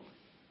long.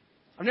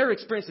 I've never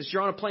experienced this.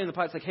 You're on a plane and the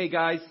pilot's like, hey,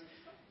 guys,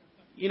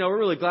 we're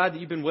really glad that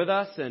you've been with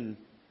us, and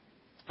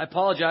I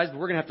apologize, but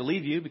we're going to have to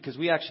leave you because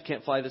we actually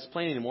can't fly this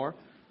plane anymore.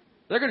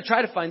 They're going to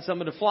try to find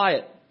someone to fly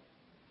it.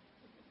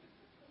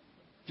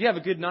 You have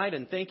a good night,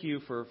 and thank you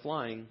for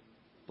flying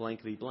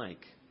blankly blank.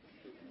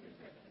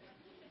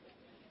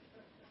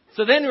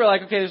 So then we're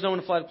like, okay, there's no one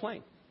to fly the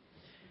plane.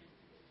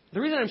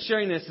 The reason I'm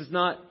sharing this is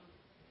not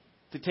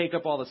to take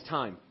up all this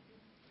time.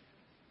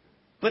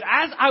 But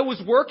as I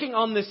was working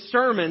on this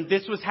sermon,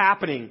 this was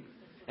happening.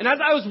 And as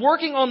I was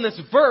working on this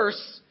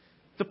verse,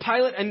 the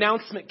pilot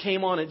announcement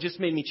came on. It just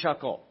made me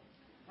chuckle.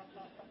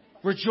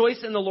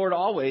 Rejoice in the Lord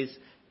always.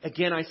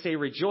 Again, I say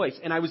rejoice.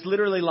 And I was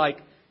literally like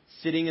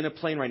sitting in a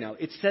plane right now.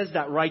 It says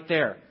that right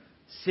there.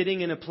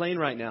 Sitting in a plane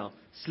right now.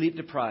 Sleep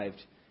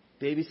deprived.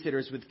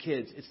 Babysitters with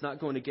kids, it's not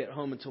going to get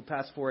home until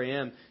past 4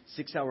 a.m.,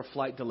 6-hour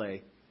flight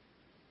delay.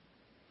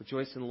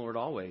 Rejoice in the Lord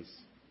always.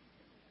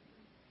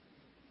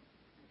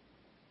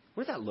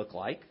 What does that look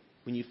like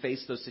when you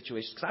face those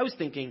situations? Because I was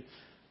thinking,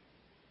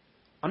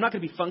 I'm not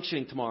going to be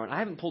functioning tomorrow. And I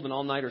haven't pulled an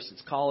all-nighter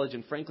since college,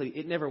 and frankly,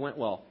 it never went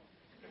well.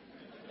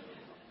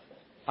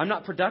 I'm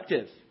not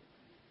productive.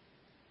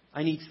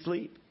 I need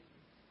sleep.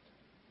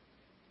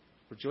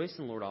 Rejoice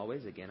in the Lord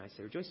always. Again, I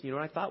say rejoice. You know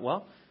what I thought?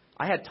 Well,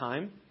 I had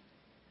time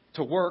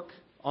to work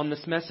on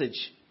this message.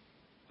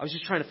 I was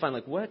just trying to find,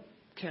 what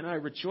can I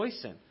rejoice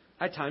in?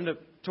 I had time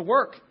to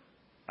work.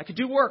 I could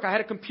do work. I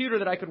had a computer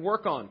that I could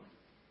work on.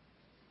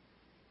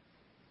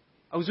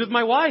 I was with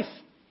my wife.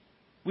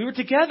 We were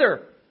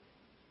together.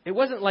 It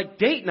wasn't like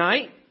date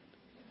night.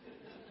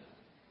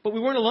 But we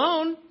weren't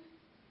alone.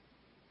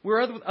 We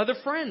were with other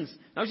friends.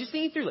 And I was just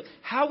thinking through,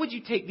 how would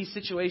you take these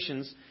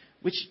situations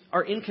which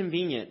are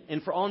inconvenient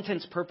and for all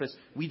intents and purposes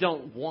we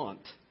don't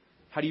want?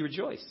 How do you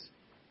rejoice?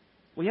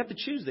 Well, you have to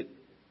choose that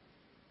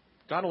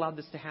God allowed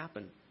this to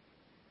happen.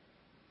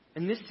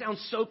 And this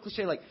sounds so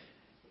cliche,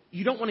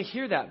 you don't want to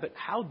hear that, but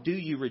how do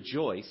you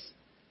rejoice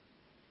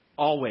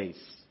always?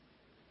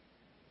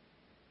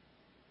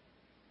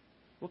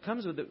 What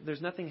comes with it,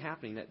 there's nothing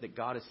happening that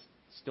God is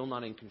still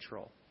not in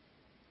control.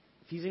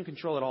 If He's in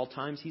control at all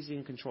times, He's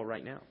in control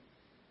right now.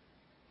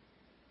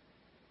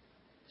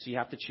 So you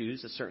have to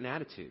choose a certain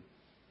attitude.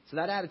 So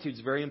that attitude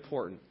is very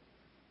important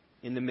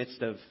in the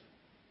midst of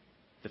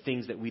the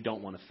things that we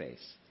don't want to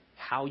face.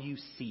 How you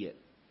see it.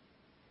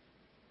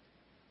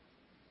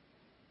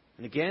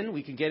 And again,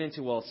 we can get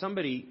into,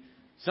 somebody's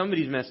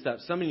messed up.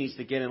 Somebody needs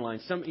to get in line.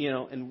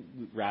 And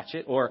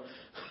ratchet. Or,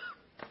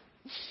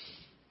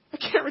 I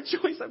can't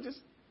rejoice. I'm just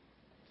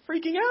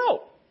freaking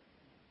out.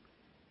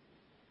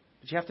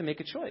 But you have to make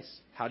a choice.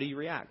 How do you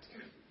react?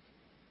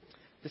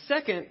 The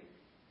second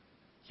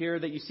here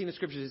that you see in the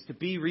Scriptures is to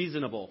be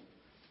reasonable.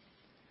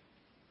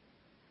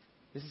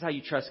 This is how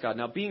you trust God.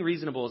 Now, being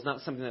reasonable is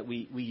not something that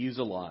we use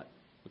a lot.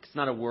 It's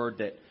not a word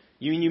that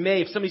you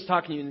may, if somebody's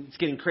talking to you and it's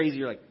getting crazy,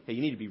 you're like, hey,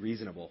 you need to be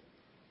reasonable.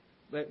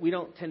 But we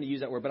don't tend to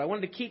use that word. But I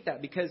wanted to keep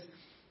that because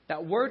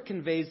that word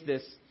conveys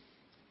this.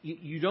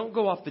 You don't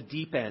go off the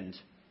deep end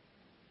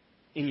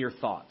in your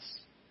thoughts.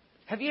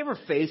 Have you ever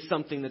faced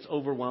something that's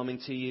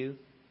overwhelming to you?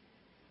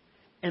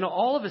 And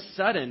all of a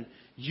sudden,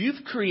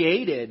 you've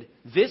created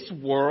this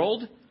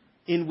world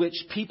in which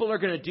people are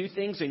going to do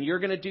things and you're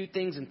going to do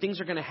things and things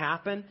are going to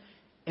happen.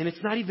 And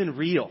it's not even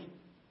real.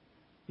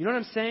 You know what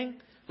I'm saying?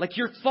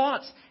 Your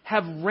thoughts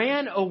have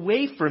ran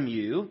away from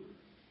you.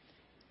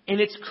 And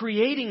it's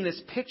creating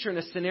this picture and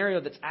a scenario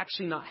that's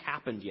actually not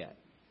happened yet.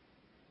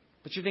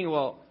 But you're thinking,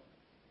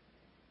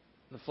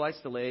 the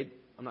flight's delayed.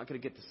 I'm not going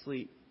to get to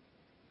sleep.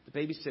 The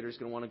babysitter's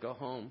going to want to go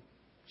home.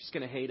 She's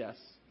going to hate us.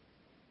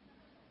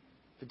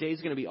 The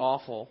day's going to be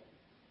awful.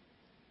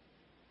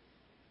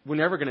 We're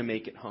never going to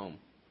make it home.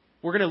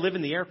 We're going to live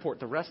in the airport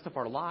the rest of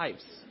our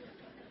lives.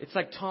 It's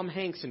like Tom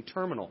Hanks in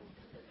Terminal,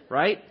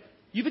 right?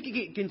 You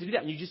begin to do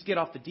that and you just get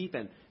off the deep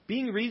end.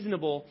 Being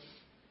reasonable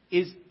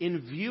is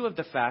in view of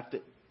the fact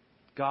that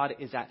God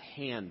is at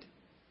hand.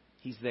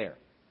 He's there.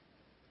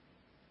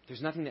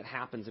 There's nothing that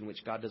happens in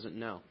which God doesn't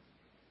know.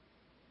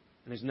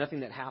 And there's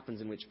nothing that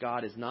happens in which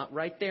God is not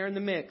right there in the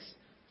mix,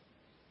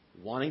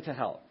 wanting to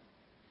help.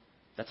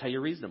 That's how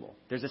you're reasonable.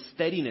 There's a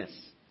steadiness.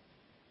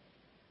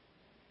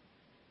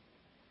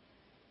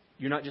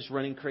 You're not just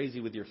running crazy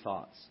with your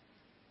thoughts.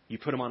 You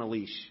put them on a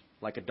leash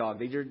like a dog.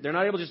 They're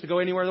not able just to go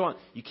anywhere they want.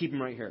 You keep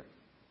them right here.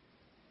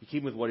 You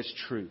keep them with what is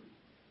true.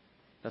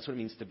 That's what it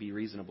means to be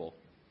reasonable.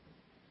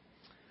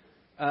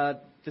 The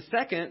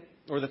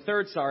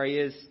third,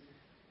 is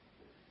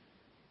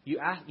you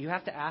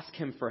have to ask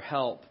Him for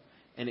help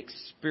and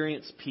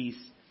experience peace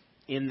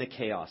in the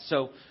chaos.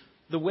 So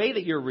the way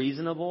that you're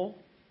reasonable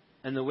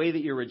and the way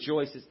that you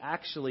rejoice is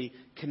actually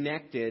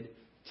connected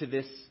to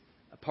this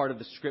part of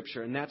the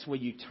Scripture, and that's where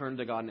you turn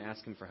to God and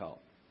ask Him for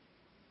help.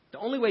 The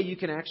only way you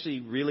can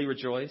actually really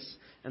rejoice,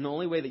 and the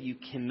only way that you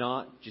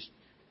cannot just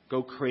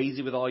go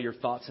crazy with all your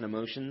thoughts and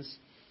emotions,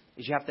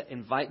 is you have to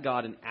invite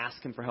God and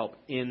ask Him for help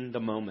in the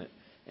moment.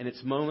 And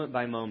it's moment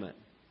by moment.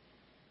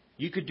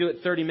 You could do it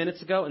 30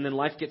 minutes ago, and then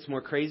life gets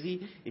more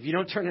crazy. If you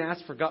don't turn and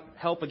ask for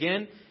help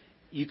again,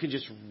 you can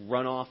just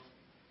run off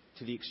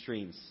to the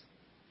extremes.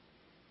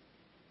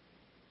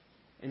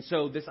 And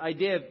so this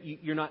idea of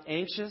you're not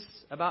anxious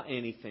about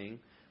anything,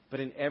 but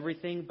in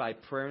everything by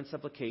prayer and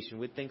supplication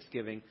with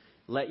thanksgiving,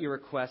 let your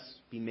requests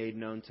be made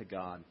known to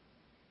God.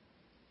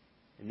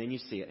 And then you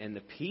see it. And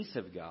the peace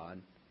of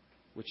God,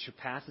 which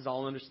surpasses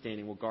all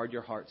understanding, will guard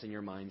your hearts and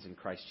your minds in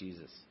Christ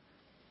Jesus.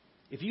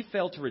 If you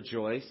fail to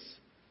rejoice,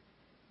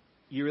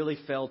 you really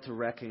fail to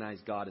recognize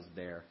God is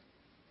there.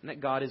 And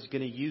that God is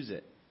going to use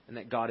it. And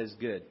that God is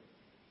good.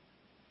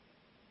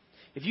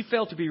 If you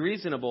fail to be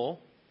reasonable,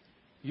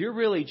 you're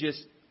really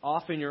just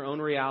off in your own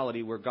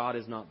reality where God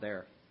is not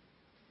there.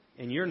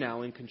 And you're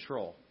now in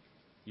control.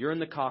 You're in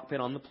the cockpit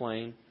on the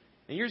plane,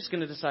 and you're just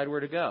going to decide where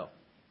to go.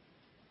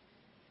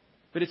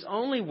 But it's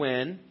only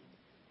when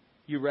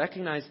you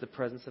recognize the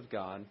presence of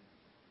God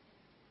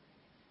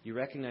you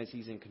recognize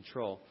He's in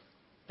control,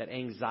 that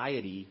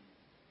anxiety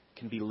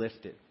can be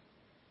lifted.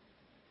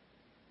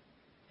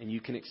 And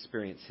you can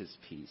experience His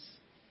peace.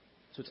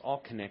 So it's all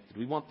connected.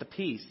 We want the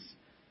peace,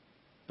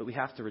 but we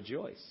have to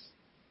rejoice.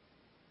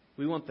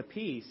 We want the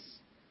peace,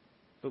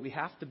 but we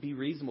have to be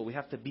reasonable. We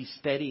have to be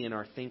steady in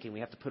our thinking.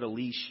 We have to put a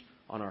leash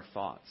on our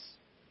thoughts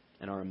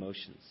and our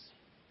emotions.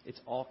 It's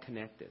all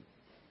connected.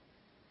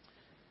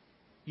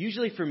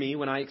 Usually for me,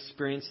 when I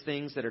experience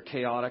things that are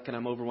chaotic and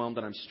I'm overwhelmed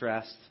and I'm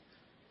stressed,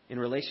 in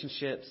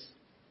relationships,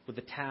 with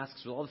the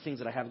tasks, with all the things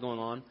that I have going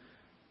on,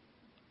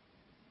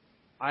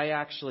 I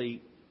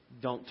actually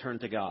don't turn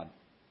to God.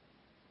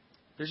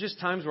 There's just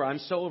times where I'm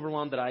so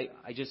overwhelmed that I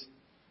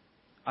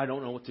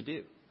don't know what to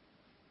do.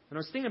 And I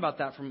was thinking about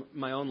that from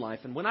my own life.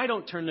 And when I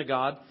don't turn to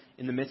God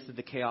in the midst of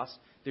the chaos,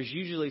 there's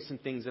usually some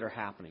things that are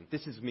happening.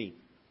 This is me.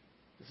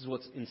 This is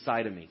what's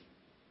inside of me.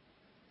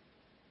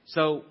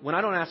 So when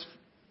I don't ask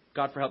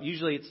God for help,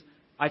 usually it's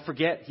I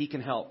forget He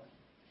can help.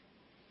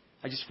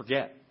 I just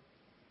forget.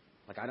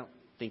 Like I don't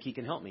think He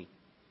can help me.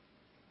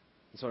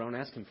 And so I don't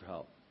ask Him for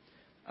help.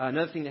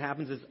 Another thing that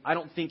happens is I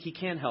don't think He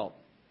can help.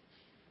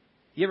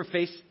 You ever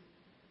face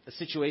a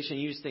situation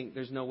and you just think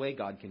there's no way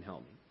God can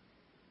help me?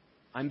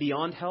 I'm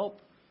beyond help,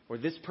 or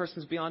this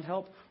person's beyond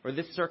help, or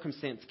this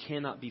circumstance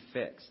cannot be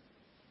fixed.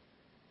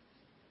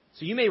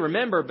 So you may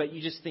remember, but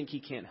you just think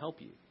He can't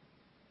help you.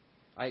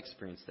 I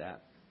experienced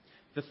that.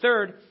 The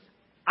third,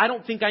 I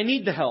don't think I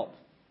need the help.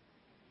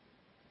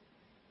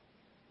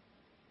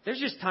 There's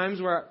just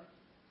times where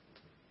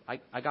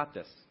I got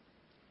this.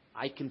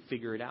 I can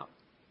figure it out.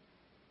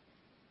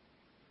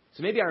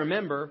 So maybe I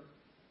remember,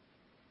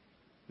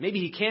 maybe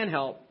He can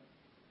help,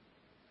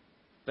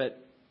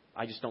 but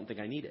I just don't think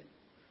I need it.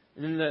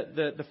 And then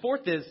the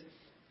fourth is,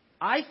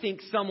 I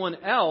think someone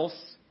else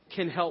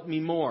can help me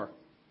more.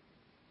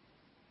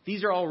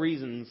 These are all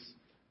reasons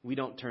we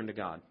don't turn to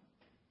God.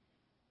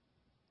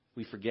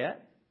 We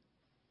forget.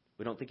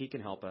 We don't think He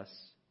can help us.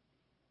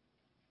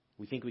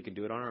 We think we can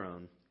do it on our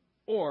own.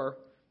 Or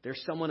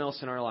there's someone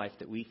else in our life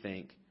that we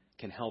think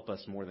can help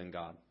us more than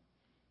God.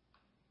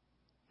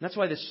 And that's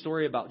why this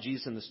story about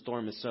Jesus in the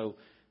storm is so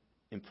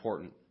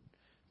important.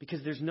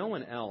 Because there's no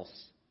one else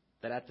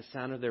that at the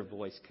sound of their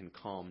voice can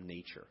calm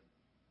nature.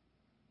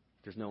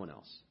 There's no one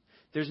else.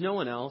 There's no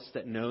one else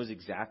that knows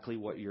exactly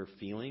what you're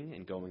feeling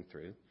and going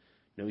through,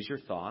 knows your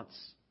thoughts,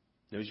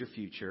 knows your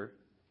future,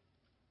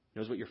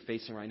 knows what you're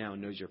facing right now,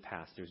 and knows your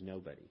past. There's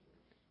nobody.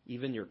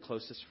 Even your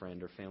closest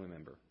friend or family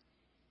member.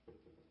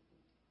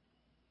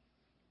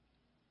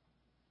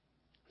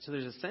 So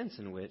there's a sense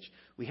in which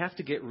we have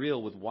to get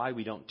real with why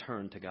we don't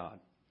turn to God.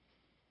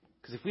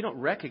 Because if we don't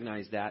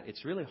recognize that,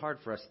 it's really hard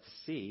for us to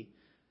see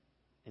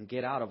and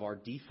get out of our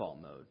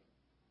default mode.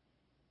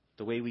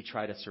 The way we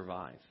try to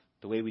survive.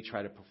 The way we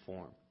try to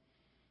perform.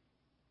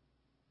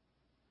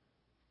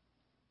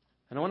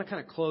 And I want to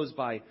kind of close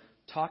by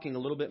talking a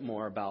little bit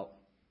more about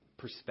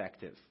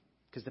perspective.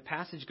 Because the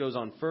passage goes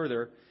on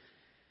further.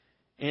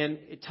 And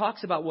it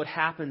talks about what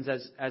happens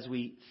as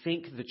we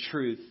think the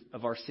truth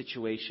of our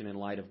situation in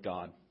light of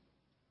God.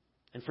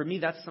 And for me,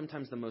 that's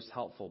sometimes the most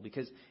helpful.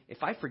 Because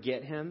if I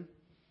forget Him,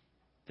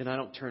 then I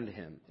don't turn to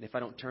Him. And if I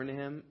don't turn to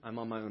Him, I'm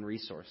on my own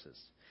resources.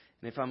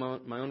 And if I'm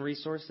on my own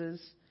resources,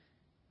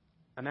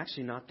 I'm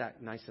actually not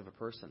that nice of a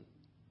person.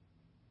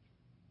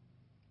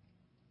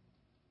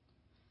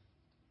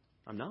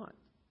 I'm not.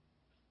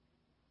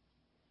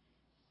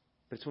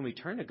 But it's when we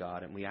turn to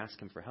God and we ask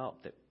Him for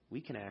help that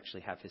we can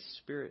actually have His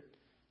Spirit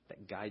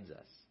that guides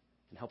us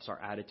and helps our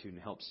attitude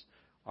and helps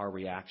our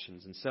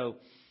reactions. And so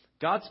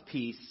God's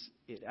peace,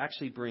 it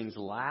actually brings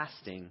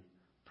lasting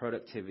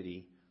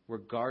productivity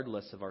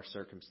regardless of our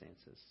circumstances.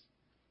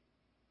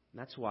 And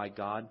that's why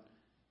God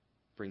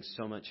brings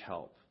so much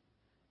help.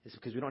 It's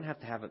because we don't have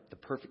to have the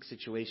perfect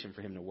situation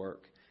for Him to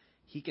work.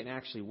 He can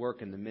actually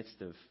work in the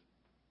midst of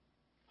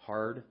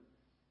hard,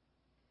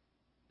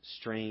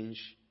 strange,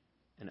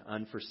 and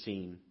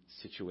unforeseen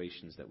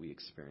situations that we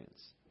experience.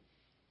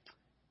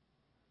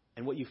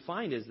 And what you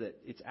find is that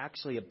it's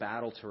actually a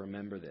battle to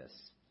remember this.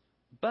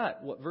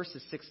 But what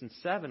verses 6 and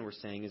 7 were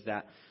saying is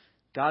that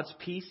God's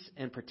peace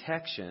and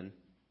protection,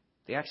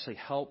 they actually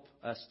help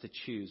us to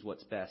choose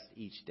what's best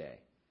each day.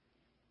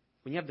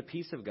 When you have the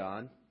peace of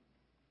God,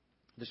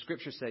 the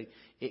Scriptures say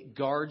it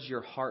guards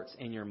your hearts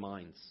and your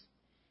minds.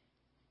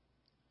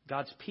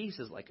 God's peace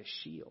is like a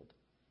shield.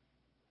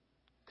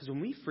 Because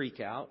when we freak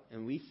out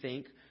and we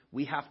think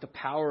we have to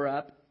power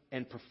up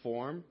and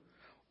perform,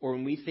 or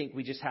when we think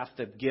we just have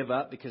to give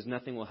up because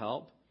nothing will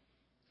help,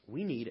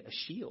 we need a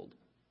shield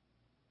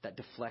that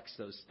deflects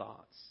those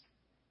thoughts.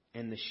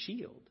 And the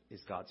shield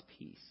is God's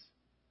peace.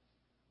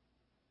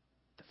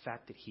 The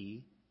fact that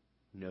He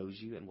knows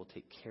you and will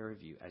take care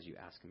of you as you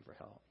ask Him for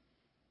help.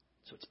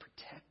 So it's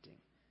protecting.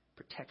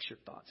 Protects your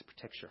thoughts.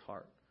 Protects your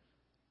heart.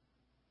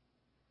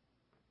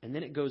 And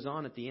then it goes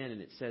on at the end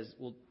and it says,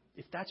 well,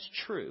 if that's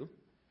true,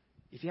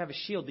 if you have a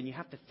shield, then you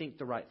have to think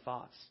the right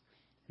thoughts.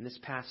 And this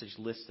passage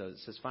lists those. It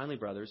says, finally,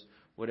 brothers,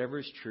 whatever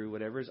is true,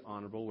 whatever is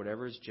honorable,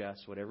 whatever is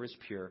just, whatever is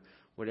pure,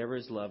 whatever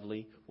is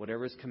lovely,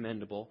 whatever is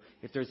commendable,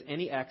 if there's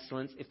any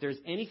excellence, if there's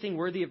anything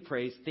worthy of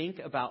praise, think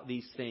about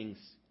these things.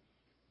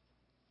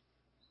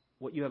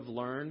 What you have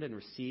learned and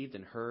received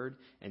and heard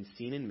and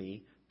seen in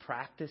me,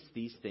 practice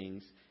these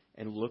things,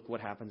 and look what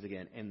happens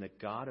again. And the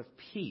God of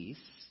peace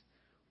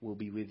will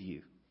be with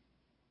you.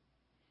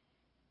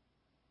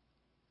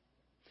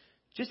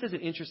 Just as an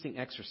interesting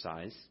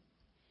exercise,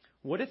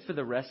 what if for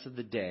the rest of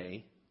the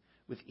day,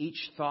 with each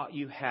thought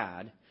you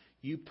had,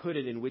 you put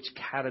it in which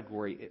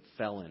category it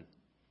fell in?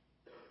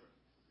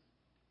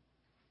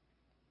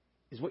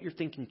 Is what you're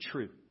thinking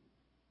true?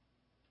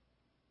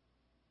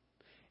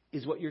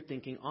 Is what you're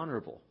thinking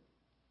honorable?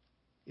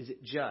 Is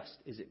it just?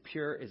 Is it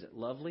pure? Is it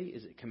lovely?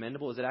 Is it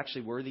commendable? Is it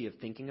actually worthy of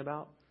thinking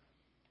about?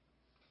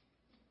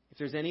 If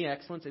there's any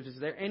excellence, if is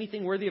there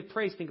anything worthy of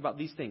praise, think about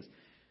these things.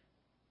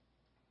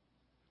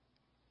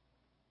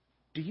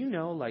 Do you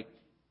know,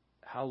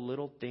 how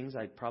little things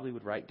I probably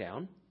would write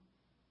down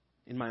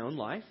in my own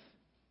life?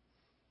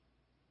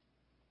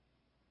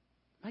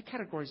 My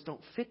categories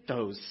don't fit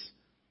those.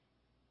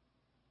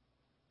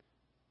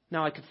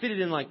 Now, I could fit it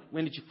in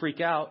when did you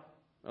freak out?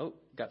 Oh,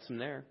 got some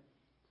there.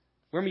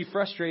 When were you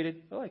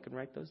frustrated? Oh, I can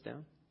write those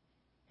down.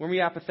 When were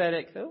you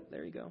apathetic? Oh,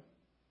 there you go.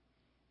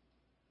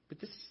 But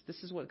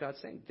this is what God's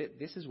saying.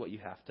 This is what you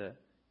have to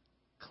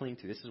cling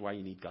to. This is why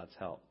you need God's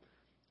help.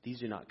 These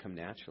do not come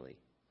naturally.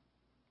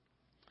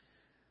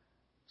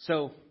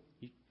 So,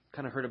 you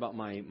kind of heard about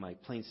my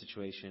plane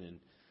situation, and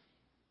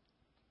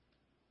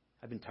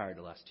I've been tired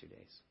the last 2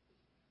 days.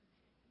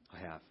 I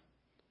have.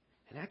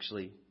 And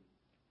actually,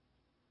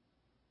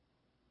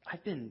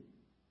 I've been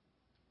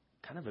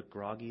kind of a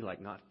groggy,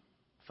 not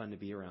fun to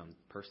be around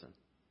person.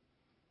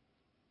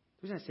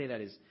 The reason I say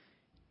that is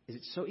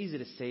it's so easy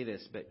to say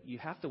this, but you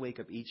have to wake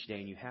up each day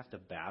and you have to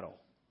battle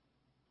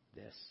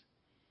this.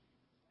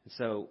 And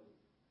so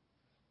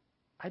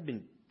I've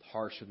been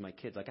harsh with my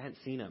kids. I hadn't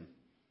seen them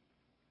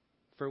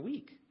for a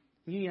week.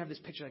 You have this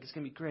picture it's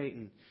going to be great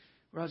and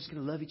we're all just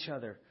going to love each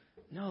other.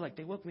 No,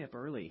 they woke me up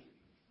early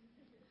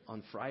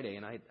on Friday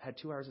and I had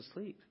 2 hours of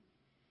sleep.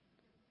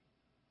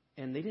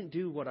 And they didn't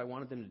do what I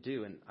wanted them to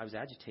do, and I was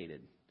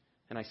agitated.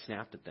 And I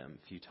snapped at them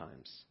a few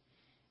times.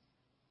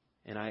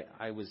 And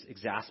I was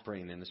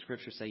exasperating them. The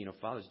scriptures say,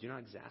 fathers, do not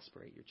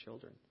exasperate your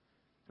children.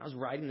 And I was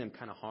riding them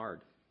kind of hard.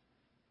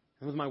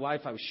 And with my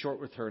wife, I was short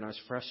with her, and I was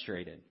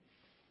frustrated.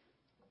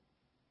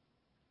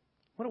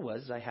 What it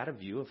was is I had a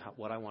view of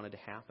what I wanted to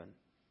happen.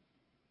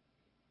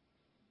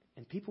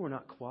 And people were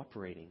not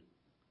cooperating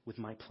with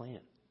my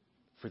plan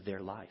for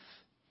their life.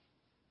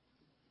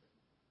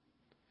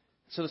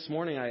 So this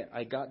morning,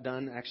 I got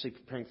done actually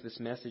preparing for this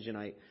message, and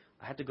I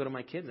had to go to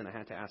my kids, and I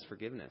had to ask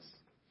forgiveness.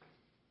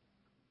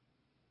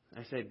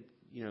 I said,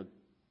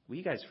 will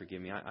you guys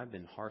forgive me? I've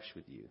been harsh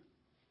with you.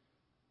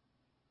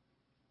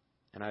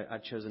 And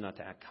I've chosen not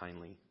to act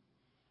kindly.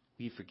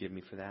 Will you forgive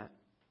me for that?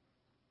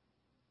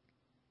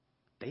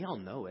 They all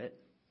know it.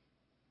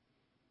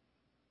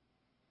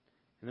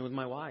 And then with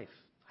my wife,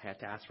 I had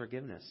to ask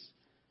forgiveness.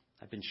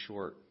 I've been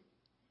short,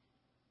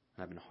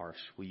 and I've been harsh.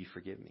 Will you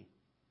forgive me?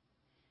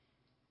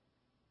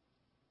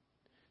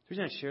 The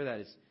reason I share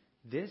that is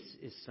this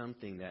is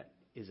something that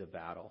is a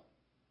battle.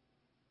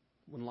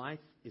 When life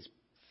is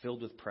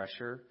filled with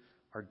pressure,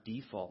 our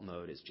default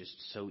mode is just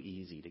so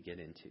easy to get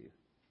into.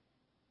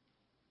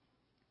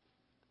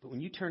 But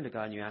when you turn to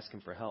God and you ask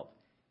Him for help,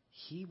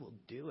 He will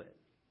do it.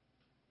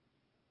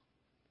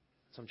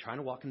 So I'm trying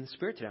to walk in the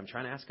Spirit today. I'm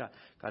trying to ask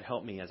God,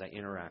 help me as I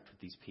interact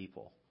with these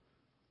people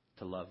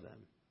to love them.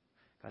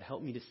 God,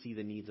 help me to see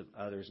the needs of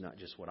others, not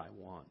just what I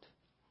want.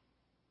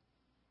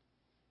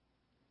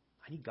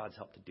 I need God's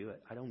help to do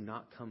it. I do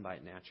not come by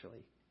it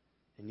naturally,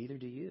 and neither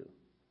do you.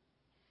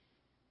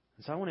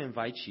 And so I want to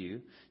invite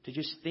you to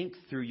just think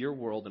through your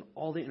world and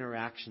all the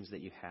interactions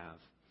that you have,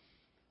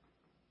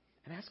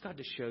 and ask God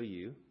to show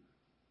you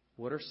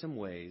what are some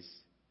ways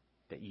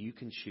that you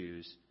can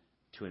choose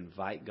to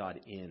invite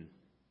God in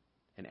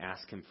and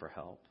ask Him for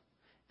help,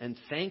 and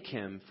thank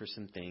Him for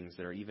some things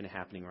that are even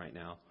happening right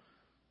now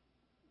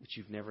that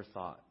you've never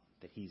thought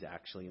that He's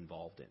actually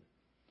involved in.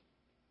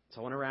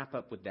 So I want to wrap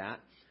up with that.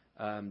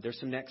 There's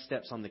some next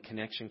steps on the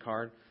connection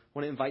card. I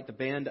want to invite the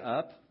band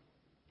up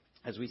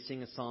as we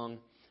sing a song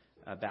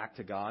back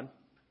to God.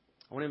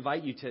 I want to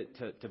invite you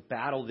to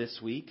battle this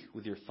week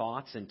with your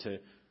thoughts and to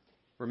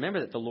remember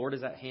that the Lord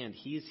is at hand.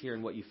 He is here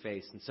in what you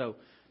face. And so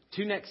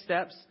 2 next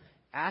steps.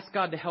 Ask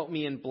God to help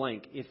me in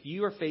blank. If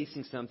you are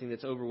facing something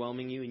that's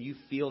overwhelming you and you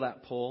feel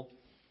that pull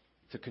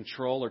to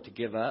control or to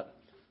give up,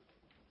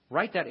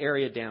 write that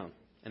area down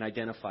and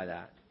identify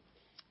that.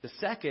 The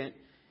second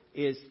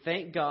is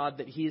thank God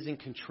that He is in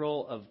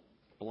control of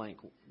blank.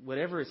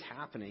 Whatever is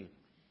happening,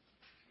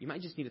 you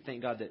might just need to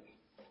thank God that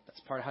that's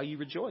part of how you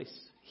rejoice.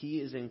 He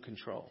is in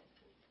control.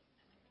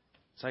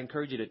 So I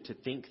encourage you to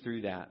think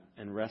through that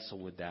and wrestle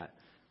with that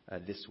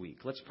this week.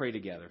 Let's pray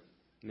together,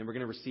 and then we're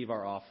going to receive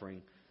our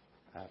offering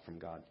from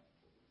God.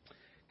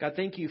 God,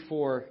 thank you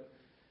for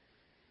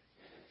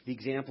the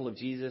example of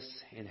Jesus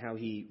and how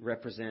he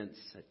represents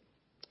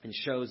and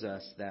shows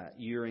us that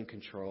you're in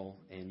control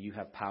and you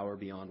have power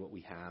beyond what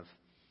we have.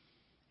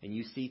 And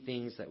you see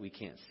things that we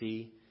can't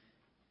see.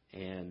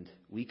 And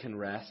we can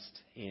rest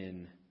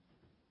in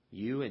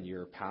you and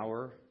your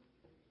power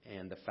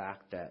and the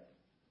fact that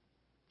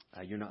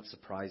you're not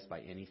surprised by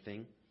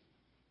anything.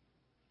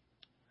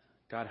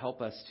 God,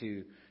 help us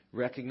to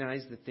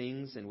recognize the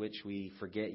things in which we forget